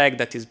 every flag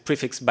that is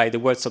prefixed by the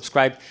word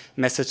subscribe,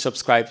 message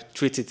subscribe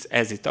treats it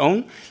as its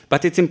own.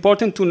 But it's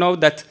important to know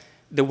that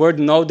the word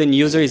node and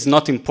user is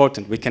not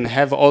important. We can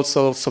have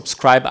also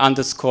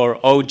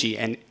subscribe_OG,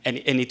 and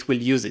it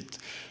will use it.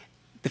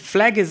 The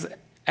flag is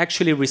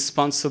actually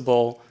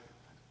responsible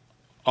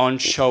on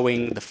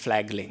showing the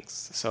flag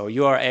links. So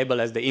you are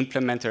able, as the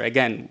implementer,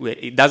 again,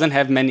 it doesn't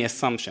have many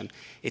assumptions.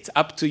 It's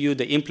up to you,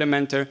 the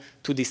implementer,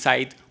 to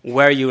decide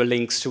where your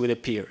links should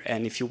appear.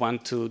 And if you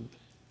want to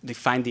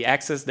define the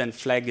access, then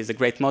flag is a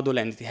great module,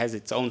 and it has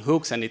its own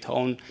hooks and its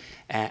own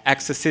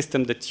access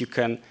system that you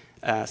can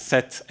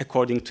set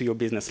according to your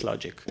business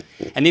logic.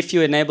 And if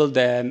you enable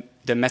the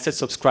message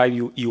subscribe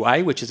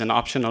UI, which is an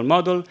optional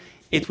module,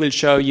 it will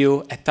show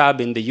you a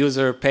tab in the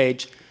user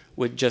page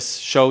which just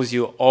shows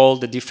you all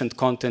the different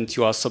content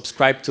you are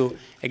subscribed to.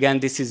 Again,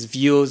 this is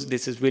views.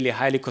 This is really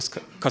highly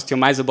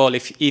customizable.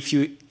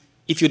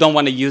 If you don't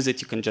want to use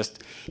it, you can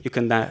just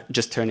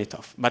turn it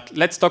off. But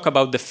let's talk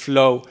about the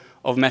flow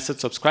of message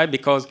subscribe,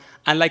 because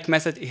unlike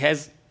message, it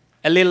has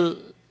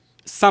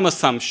some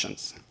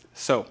assumptions.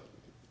 So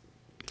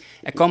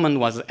a comment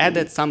was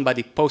added,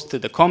 somebody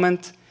posted a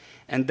comment,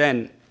 and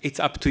then it's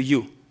up to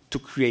you to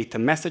create a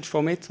message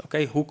from it,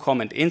 okay? Who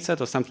comment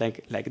insert or something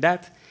like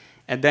that.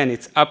 And then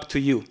it's up to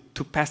you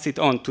to pass it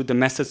on to the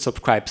message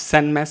subscribe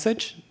send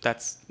message.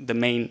 That's the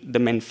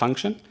main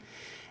function.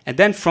 And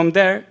then from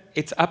there,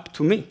 it's up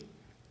to me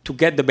to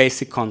get the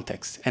basic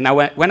context. And now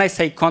when I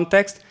say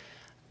context,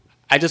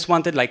 I just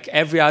wanted, like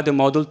every other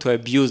module, to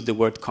abuse the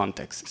word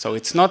context. So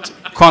it's not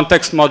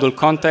context module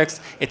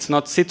context, it's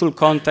not CTOOL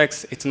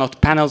context, it's not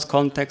panels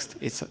context,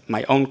 it's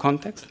my own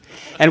context.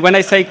 And when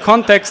I say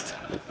context,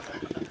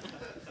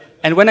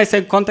 I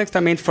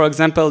mean, for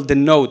example, the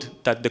node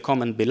that the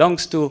comment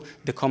belongs to,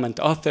 the comment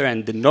author,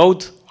 and the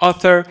node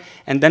author.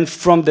 And then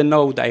from the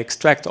node, I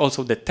extract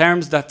also the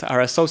terms that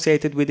are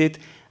associated with it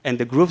and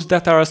the groups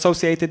that are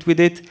associated with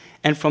it.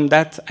 And from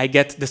that, I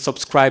get the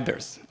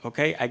subscribers.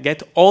 Okay? I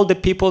get all the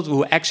people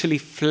who actually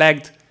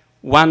flagged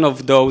one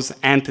of those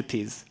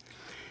entities.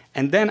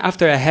 And then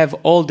after I have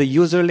all the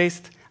user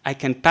list, I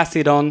can pass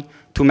it on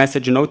to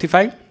message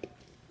notify.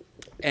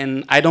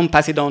 And I don't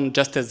pass it on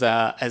just as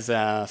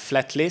a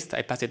flat list.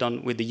 I pass it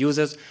on with the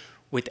users,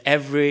 with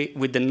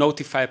the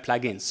notify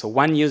plugin. So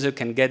one user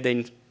can get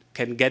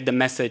the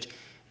message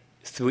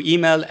through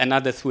email,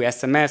 another through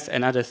SMS,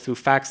 another through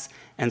fax,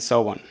 and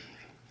so on.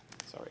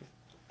 Sorry.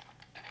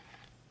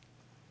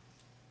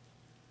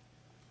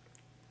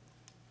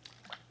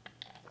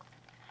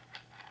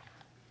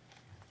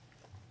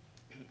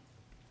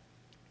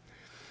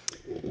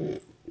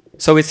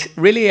 So it's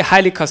really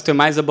highly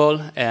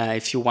customizable.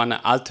 If you want to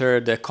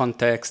alter the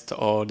context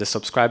or the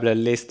subscriber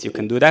list, you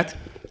can do that.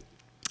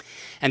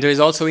 And there is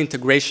also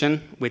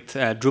integration with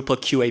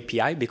Drupal Q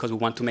API, because we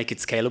want to make it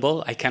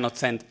scalable. I cannot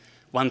send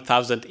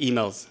 1,000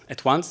 emails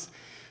at once.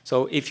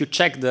 So if you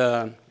check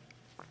the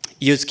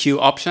use queue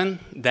option,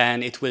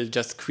 then it will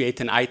just create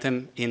an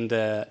item in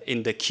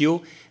the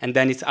queue, and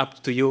then it's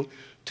up to you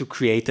to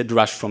create a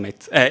drush from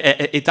it.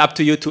 It's up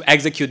to you to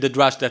execute the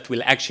drush that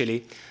will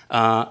actually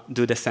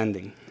do the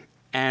sending.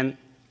 And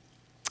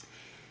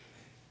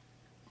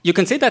you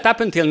can see that up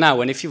until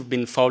now, and if you've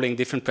been following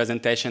different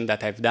presentations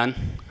that I've done,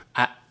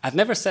 I've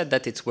never said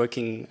that it's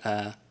working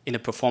in a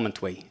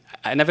performant way.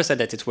 I never said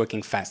that it's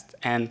working fast.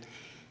 And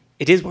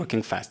it is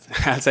working fast.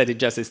 I said it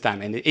just this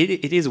time. And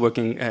it is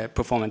working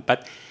performant.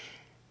 But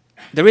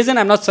the reason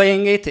I'm not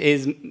saying it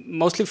is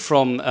mostly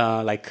from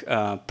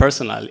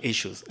personal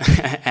issues.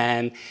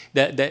 And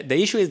the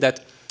issue is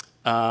that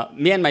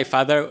me and my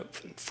father,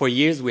 for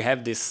years, we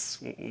have this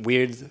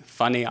weird,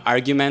 funny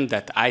argument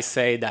that I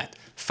say that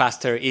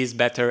faster is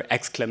better, !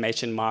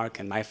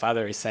 And my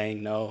father is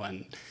saying no.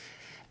 And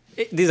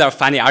these are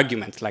funny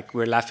arguments, like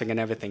we're laughing and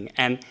everything.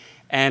 And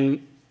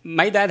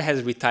my dad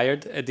has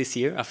retired this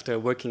year after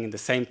working in the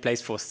same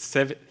place for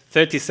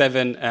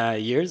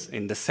 37 years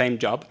in the same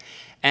job.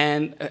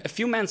 And a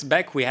few months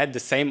back, we had the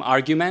same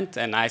argument,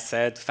 and I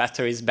said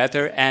faster is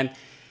better. And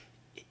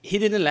he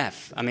didn't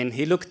laugh. I mean,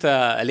 he looked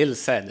a little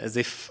sad, as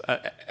if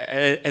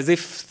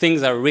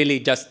things are really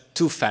just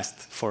too fast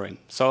for him.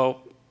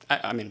 So,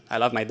 I mean, I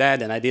love my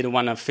dad, and I didn't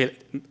want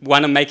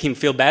to make him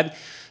feel bad.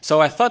 So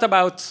I thought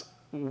about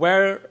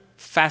where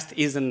fast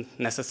isn't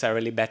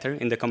necessarily better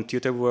in the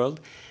computer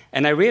world,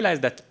 and I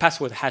realized that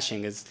password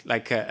hashing is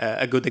like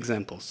a good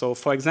example. So,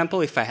 for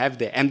example, if I have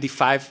the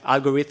MD5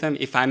 algorithm,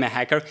 if I'm a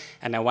hacker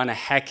and I want to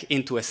hack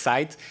into a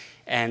site,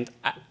 and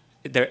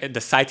the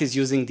site is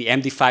using the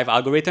MD5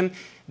 algorithm,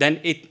 then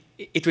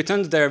it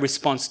returns the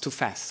response too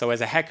fast. So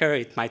as a hacker,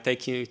 it might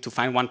take you to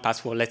find one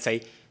password, let's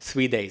say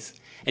 3 days.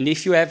 And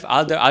if you have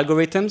other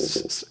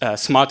algorithms,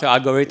 smarter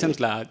algorithms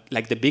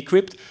like the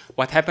bcrypt,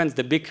 what happens,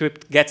 the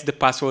bcrypt gets the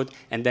password,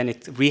 and then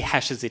it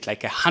rehashes it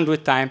like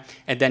 100 times,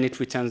 and then it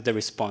returns the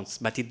response.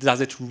 But it does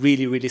it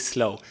really, really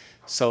slow.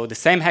 So the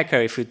same hacker,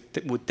 if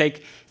it would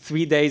take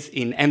 3 days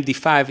in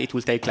MD5, it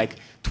will take like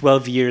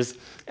 12 years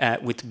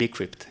with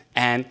bcrypt.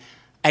 And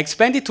I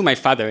explained it to my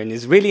father, and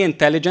he's really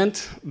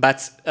intelligent,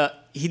 but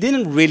he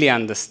didn't really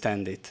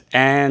understand it.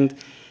 And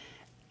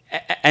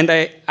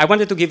I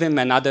wanted to give him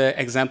another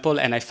example,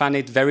 and I found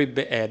it very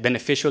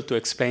beneficial to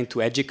explain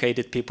to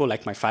educated people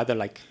like my father,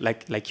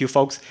 like you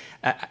folks,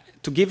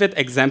 to give an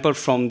example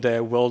from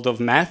the world of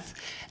math.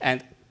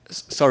 And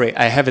sorry,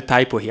 I have a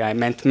typo here. I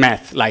meant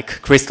math,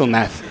 like crystal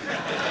meth.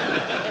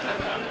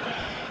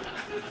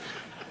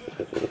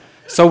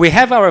 So we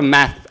have our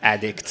math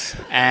addict,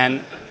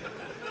 and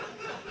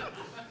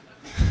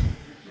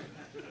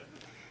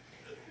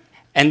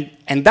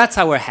that's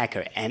our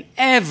hacker. And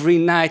every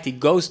night he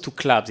goes to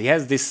clubs. He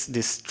has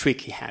this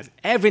trick he has.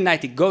 Every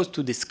night he goes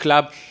to this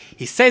club.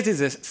 He says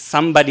he's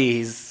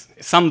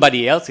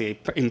somebody else. He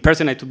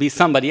impersonates to be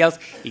somebody else.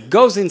 He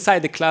goes inside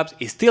the clubs.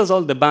 He steals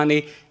all the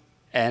money,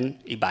 and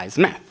he buys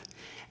meth.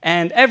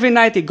 And every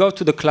night he goes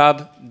to the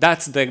club.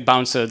 That's the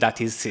bouncer that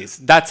he sees.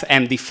 That's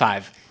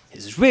MD5.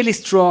 He's really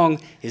strong.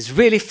 He's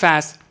really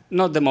fast.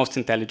 Not the most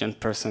intelligent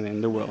person in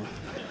the world.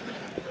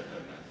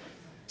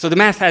 So the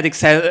math addict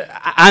says,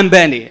 I'm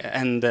Benny.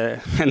 And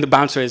the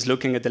bouncer is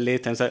looking at the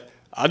list and says,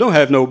 I don't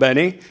have no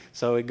Benny.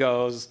 So he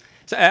goes,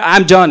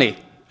 I'm Johnny.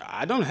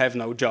 I don't have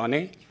no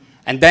Johnny.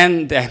 And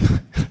then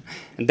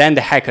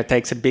the hacker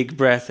takes a big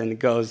breath and he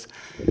goes,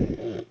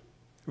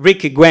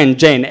 Ricky, Gwen,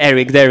 Jane,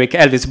 Eric, Derek,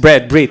 Elvis,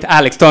 Brett, Britt,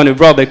 Alex, Tony,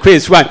 Robert,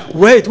 Chris, Ryan.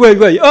 Wait.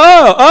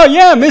 Oh,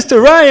 yeah,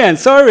 Mr. Ryan.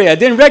 Sorry, I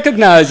didn't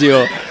recognize you.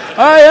 Oh,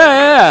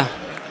 yeah.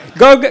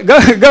 Go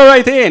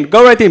right in.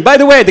 Go right in. By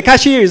the way, the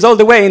cashier is all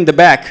the way in the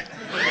back.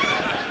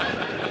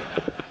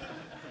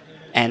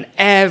 And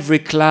every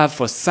club,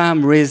 for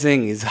some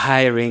reason, is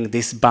hiring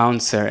this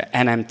bouncer.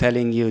 And I'm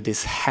telling you,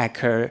 this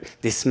hacker,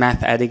 this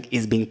math addict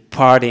is being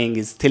partying,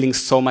 is stealing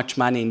so much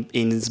money,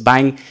 is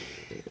buying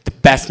the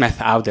best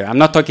math out there. I'm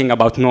not talking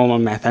about normal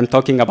math. I'm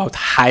talking about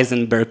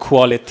Heisenberg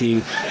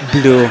quality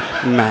blue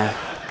math.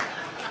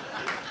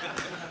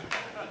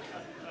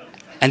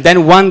 And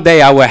then one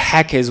day, our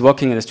hacker is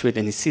walking in the street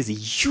and he sees a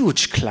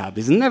huge club.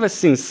 He's never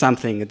seen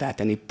something like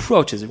that. And he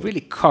approaches, really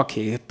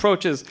cocky. He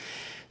approaches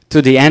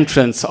to the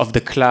entrance of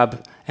the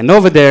club. And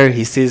over there,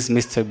 he sees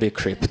Mr.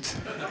 Bcrypt.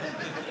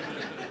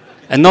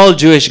 An old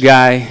Jewish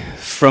guy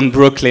from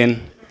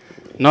Brooklyn,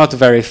 not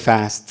very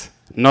fast,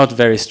 not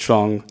very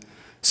strong,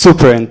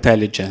 super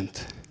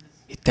intelligent.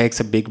 He takes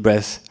a big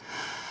breath.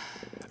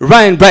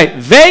 Ryan, wait.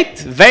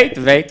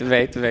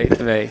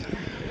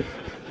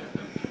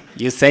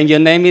 You saying your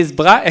name is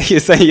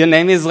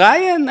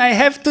Ryan? I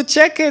have to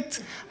check it.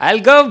 I'll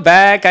go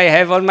back. I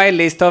have all my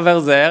list over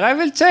there. I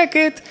will check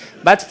it.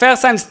 But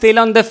first, I'm still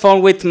on the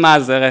phone with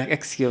Mother.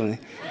 Excuse me.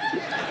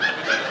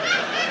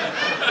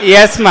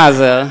 Yes,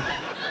 Mother.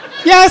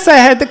 Yes, I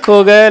had the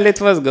kugel. It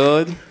was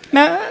good.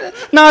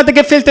 No, the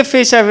gefilte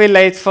fish I will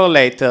wait for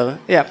later.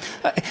 Yeah.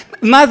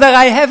 Mother,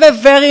 I have a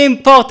very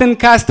important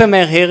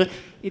customer here.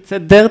 It's a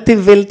dirty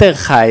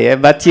Wilterchaie,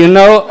 but you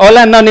know, all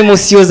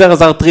anonymous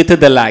users are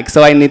treated alike,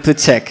 so I need to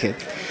check it.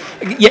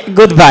 Yeah,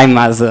 goodbye,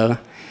 Mother.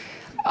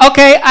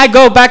 Okay, I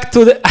go back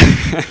to the...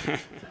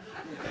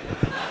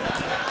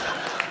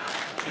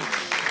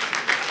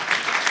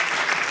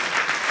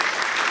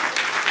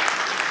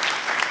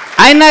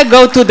 I now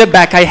go to the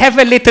back. I have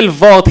a little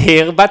vote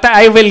here, but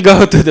I will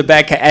go to the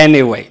back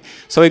anyway.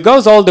 So he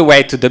goes all the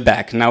way to the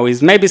back. Now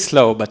he's maybe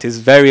slow, but he's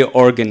very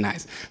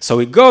organized. So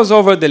he goes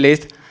over the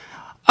list.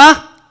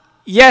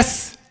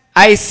 Yes,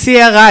 I see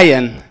a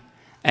Ryan.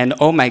 And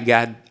oh my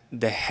God,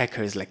 the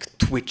hacker is like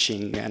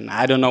twitching. And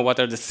I don't know what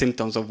are the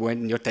symptoms of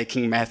when you're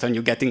taking math and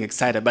you're getting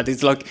excited, but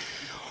it's like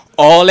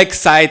all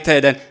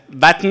excited.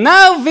 But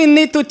now we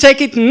need to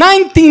check it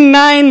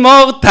 99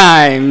 more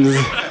times.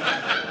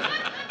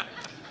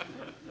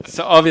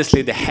 So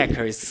obviously the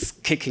hacker is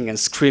kicking and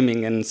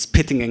screaming and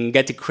spitting and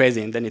getting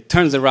crazy. And then he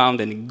turns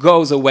around and he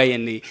goes away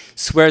and he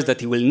swears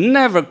that he will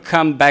never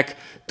come back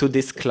to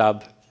this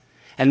club.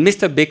 And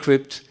Mr.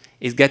 Bcrypt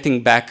is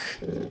getting back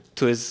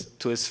to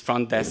his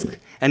front desk.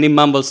 And he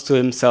mumbles to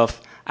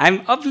himself,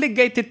 I'm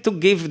obligated to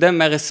give them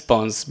a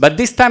response. But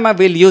this time I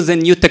will use a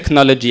new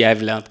technology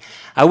I've learned.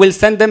 I will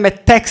send them a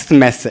text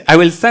message. I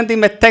will send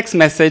him a text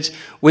message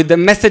with the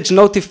message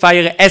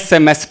notifier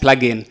SMS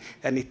plugin.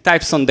 And he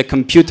types on the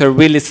computer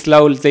really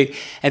slowly.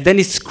 And then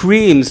he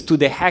screams to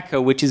the hacker,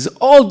 which is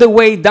all the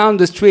way down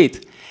the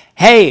street.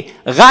 Hey,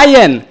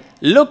 Ryan,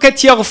 look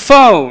at your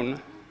phone.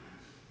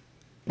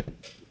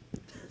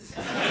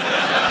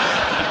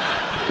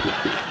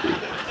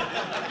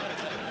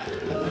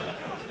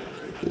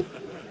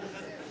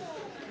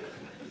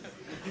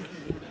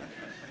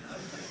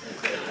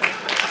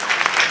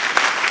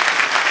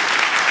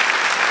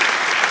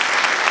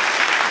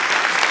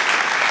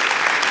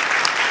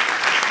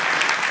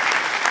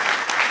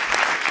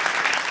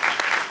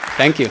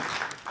 Thank you.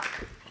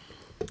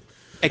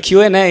 A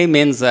Q&A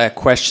means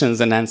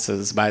questions and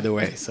answers, by the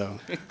way. So,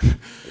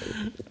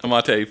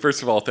 Amate,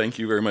 first of all, thank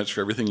you very much for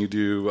everything you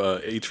do.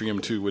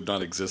 Atrium 2 would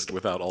not exist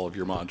without all of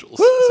your modules.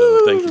 Woo!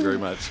 So thank you very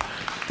much.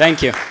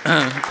 Thank you.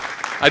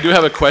 I do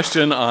have a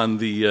question on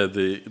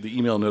the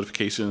email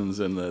notifications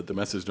and the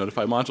message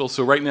notify module.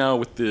 So right now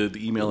with the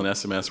email and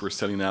SMS, we're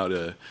sending out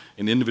an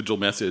individual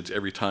message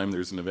every time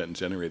there's an event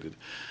generated.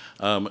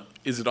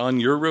 Is it on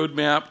your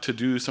roadmap to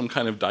do some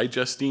kind of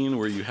digesting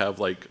where you have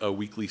like a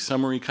weekly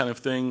summary kind of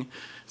thing?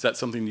 Is that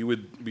something you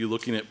would be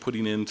looking at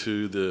putting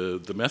into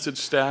the message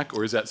stack,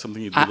 or is that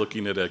something you'd be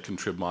looking at a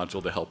contrib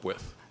module to help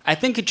with? I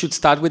think it should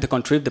start with the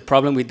contrib. The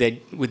problem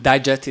with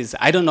digest is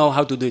I don't know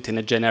how to do it in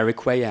a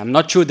generic way. I'm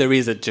not sure there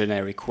is a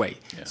generic way.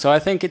 Yeah. So I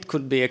think it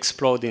could be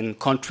explored in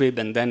contrib,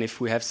 and then if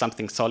we have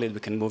something solid,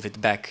 we can move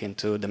it back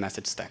into the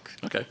message stack.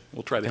 Okay,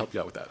 we'll try to help you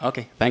out with that.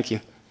 Okay, thank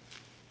you.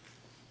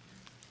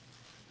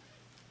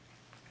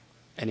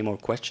 Any more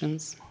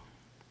questions?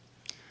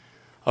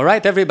 All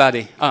right,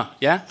 everybody.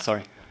 Yeah,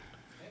 sorry.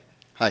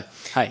 Hi.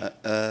 Hi.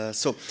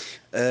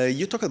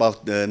 You talk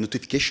about the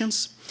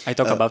notifications. I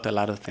talk about a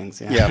lot of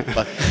things, yeah. Yeah,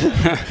 but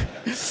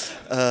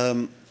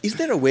is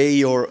there a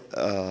way, or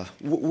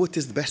what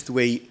is the best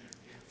way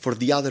for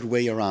the other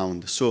way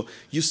around? So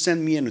you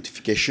send me a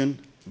notification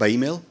by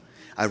email,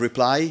 I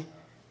reply,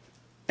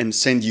 and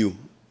send you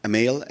a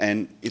mail,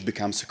 and it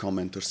becomes a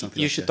comment or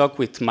something. You should talk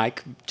with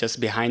Mike just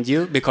behind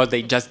you, because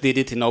they just did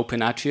it in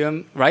Open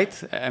Atrium, right?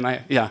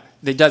 Yeah,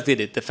 they just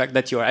did it. The fact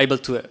that you are able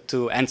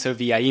to answer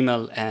via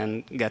email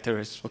and get a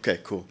response. Okay,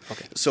 cool.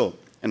 Okay. So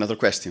another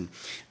question.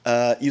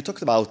 You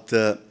talked about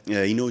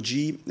in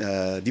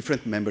OG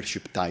different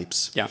membership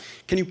types. Yeah.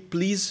 Can you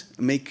please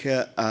make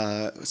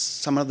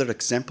some other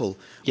example?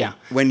 Yeah.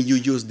 When you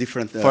use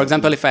different. For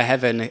example, if I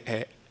have an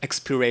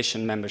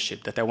expiration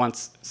membership, that I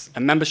want a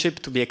membership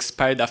to be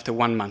expired after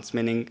 1 month,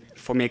 meaning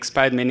for me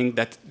expired meaning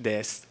that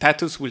the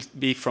status will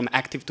be from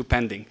active to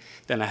pending.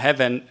 Then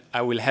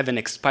I will have an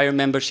expire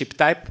membership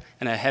type,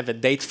 and I have a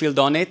date field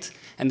on it,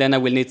 and then I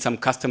will need some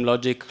custom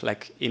logic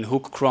like in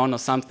hook cron or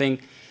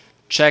something.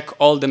 Check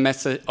all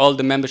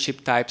the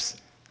membership types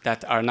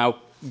that are now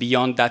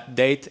beyond that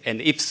date,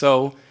 and if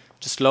so,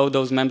 just load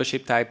those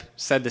membership type,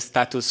 set the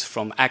status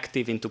from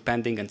active into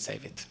pending, and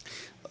save it.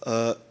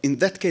 In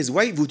that case,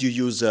 why would you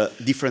use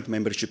different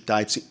membership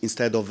types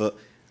instead of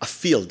a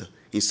field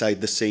inside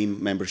the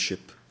same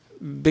membership?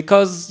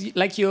 Because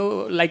like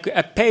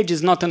a page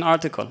is not an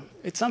article.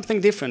 It's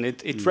something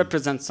different. It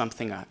represents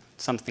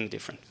something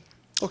different.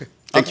 Okay,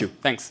 thank you.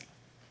 Thanks.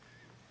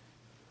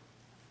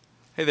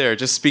 Hey there,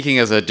 just speaking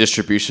as a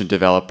distribution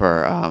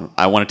developer,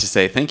 I wanted to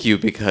say thank you,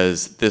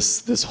 because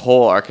this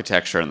whole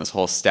architecture and this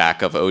whole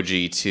stack of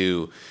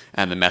OG2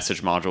 and the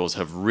message modules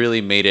have really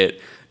made it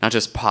not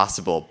just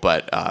possible,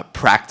 but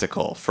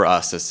practical for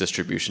us as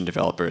distribution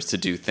developers to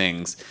do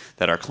things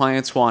that our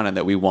clients want and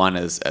that we want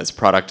as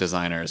product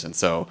designers. And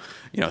so,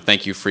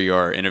 thank you for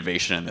your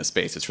innovation in this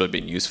space. It's really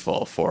been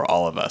useful for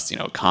all of us,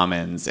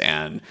 Commons,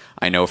 and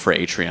I know for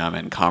Atrium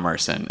and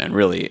Commerce and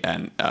really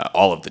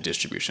all of the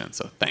distribution.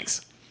 So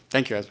thanks.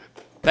 Thank you, Ezra.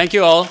 Thank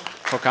you all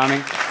for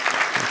coming.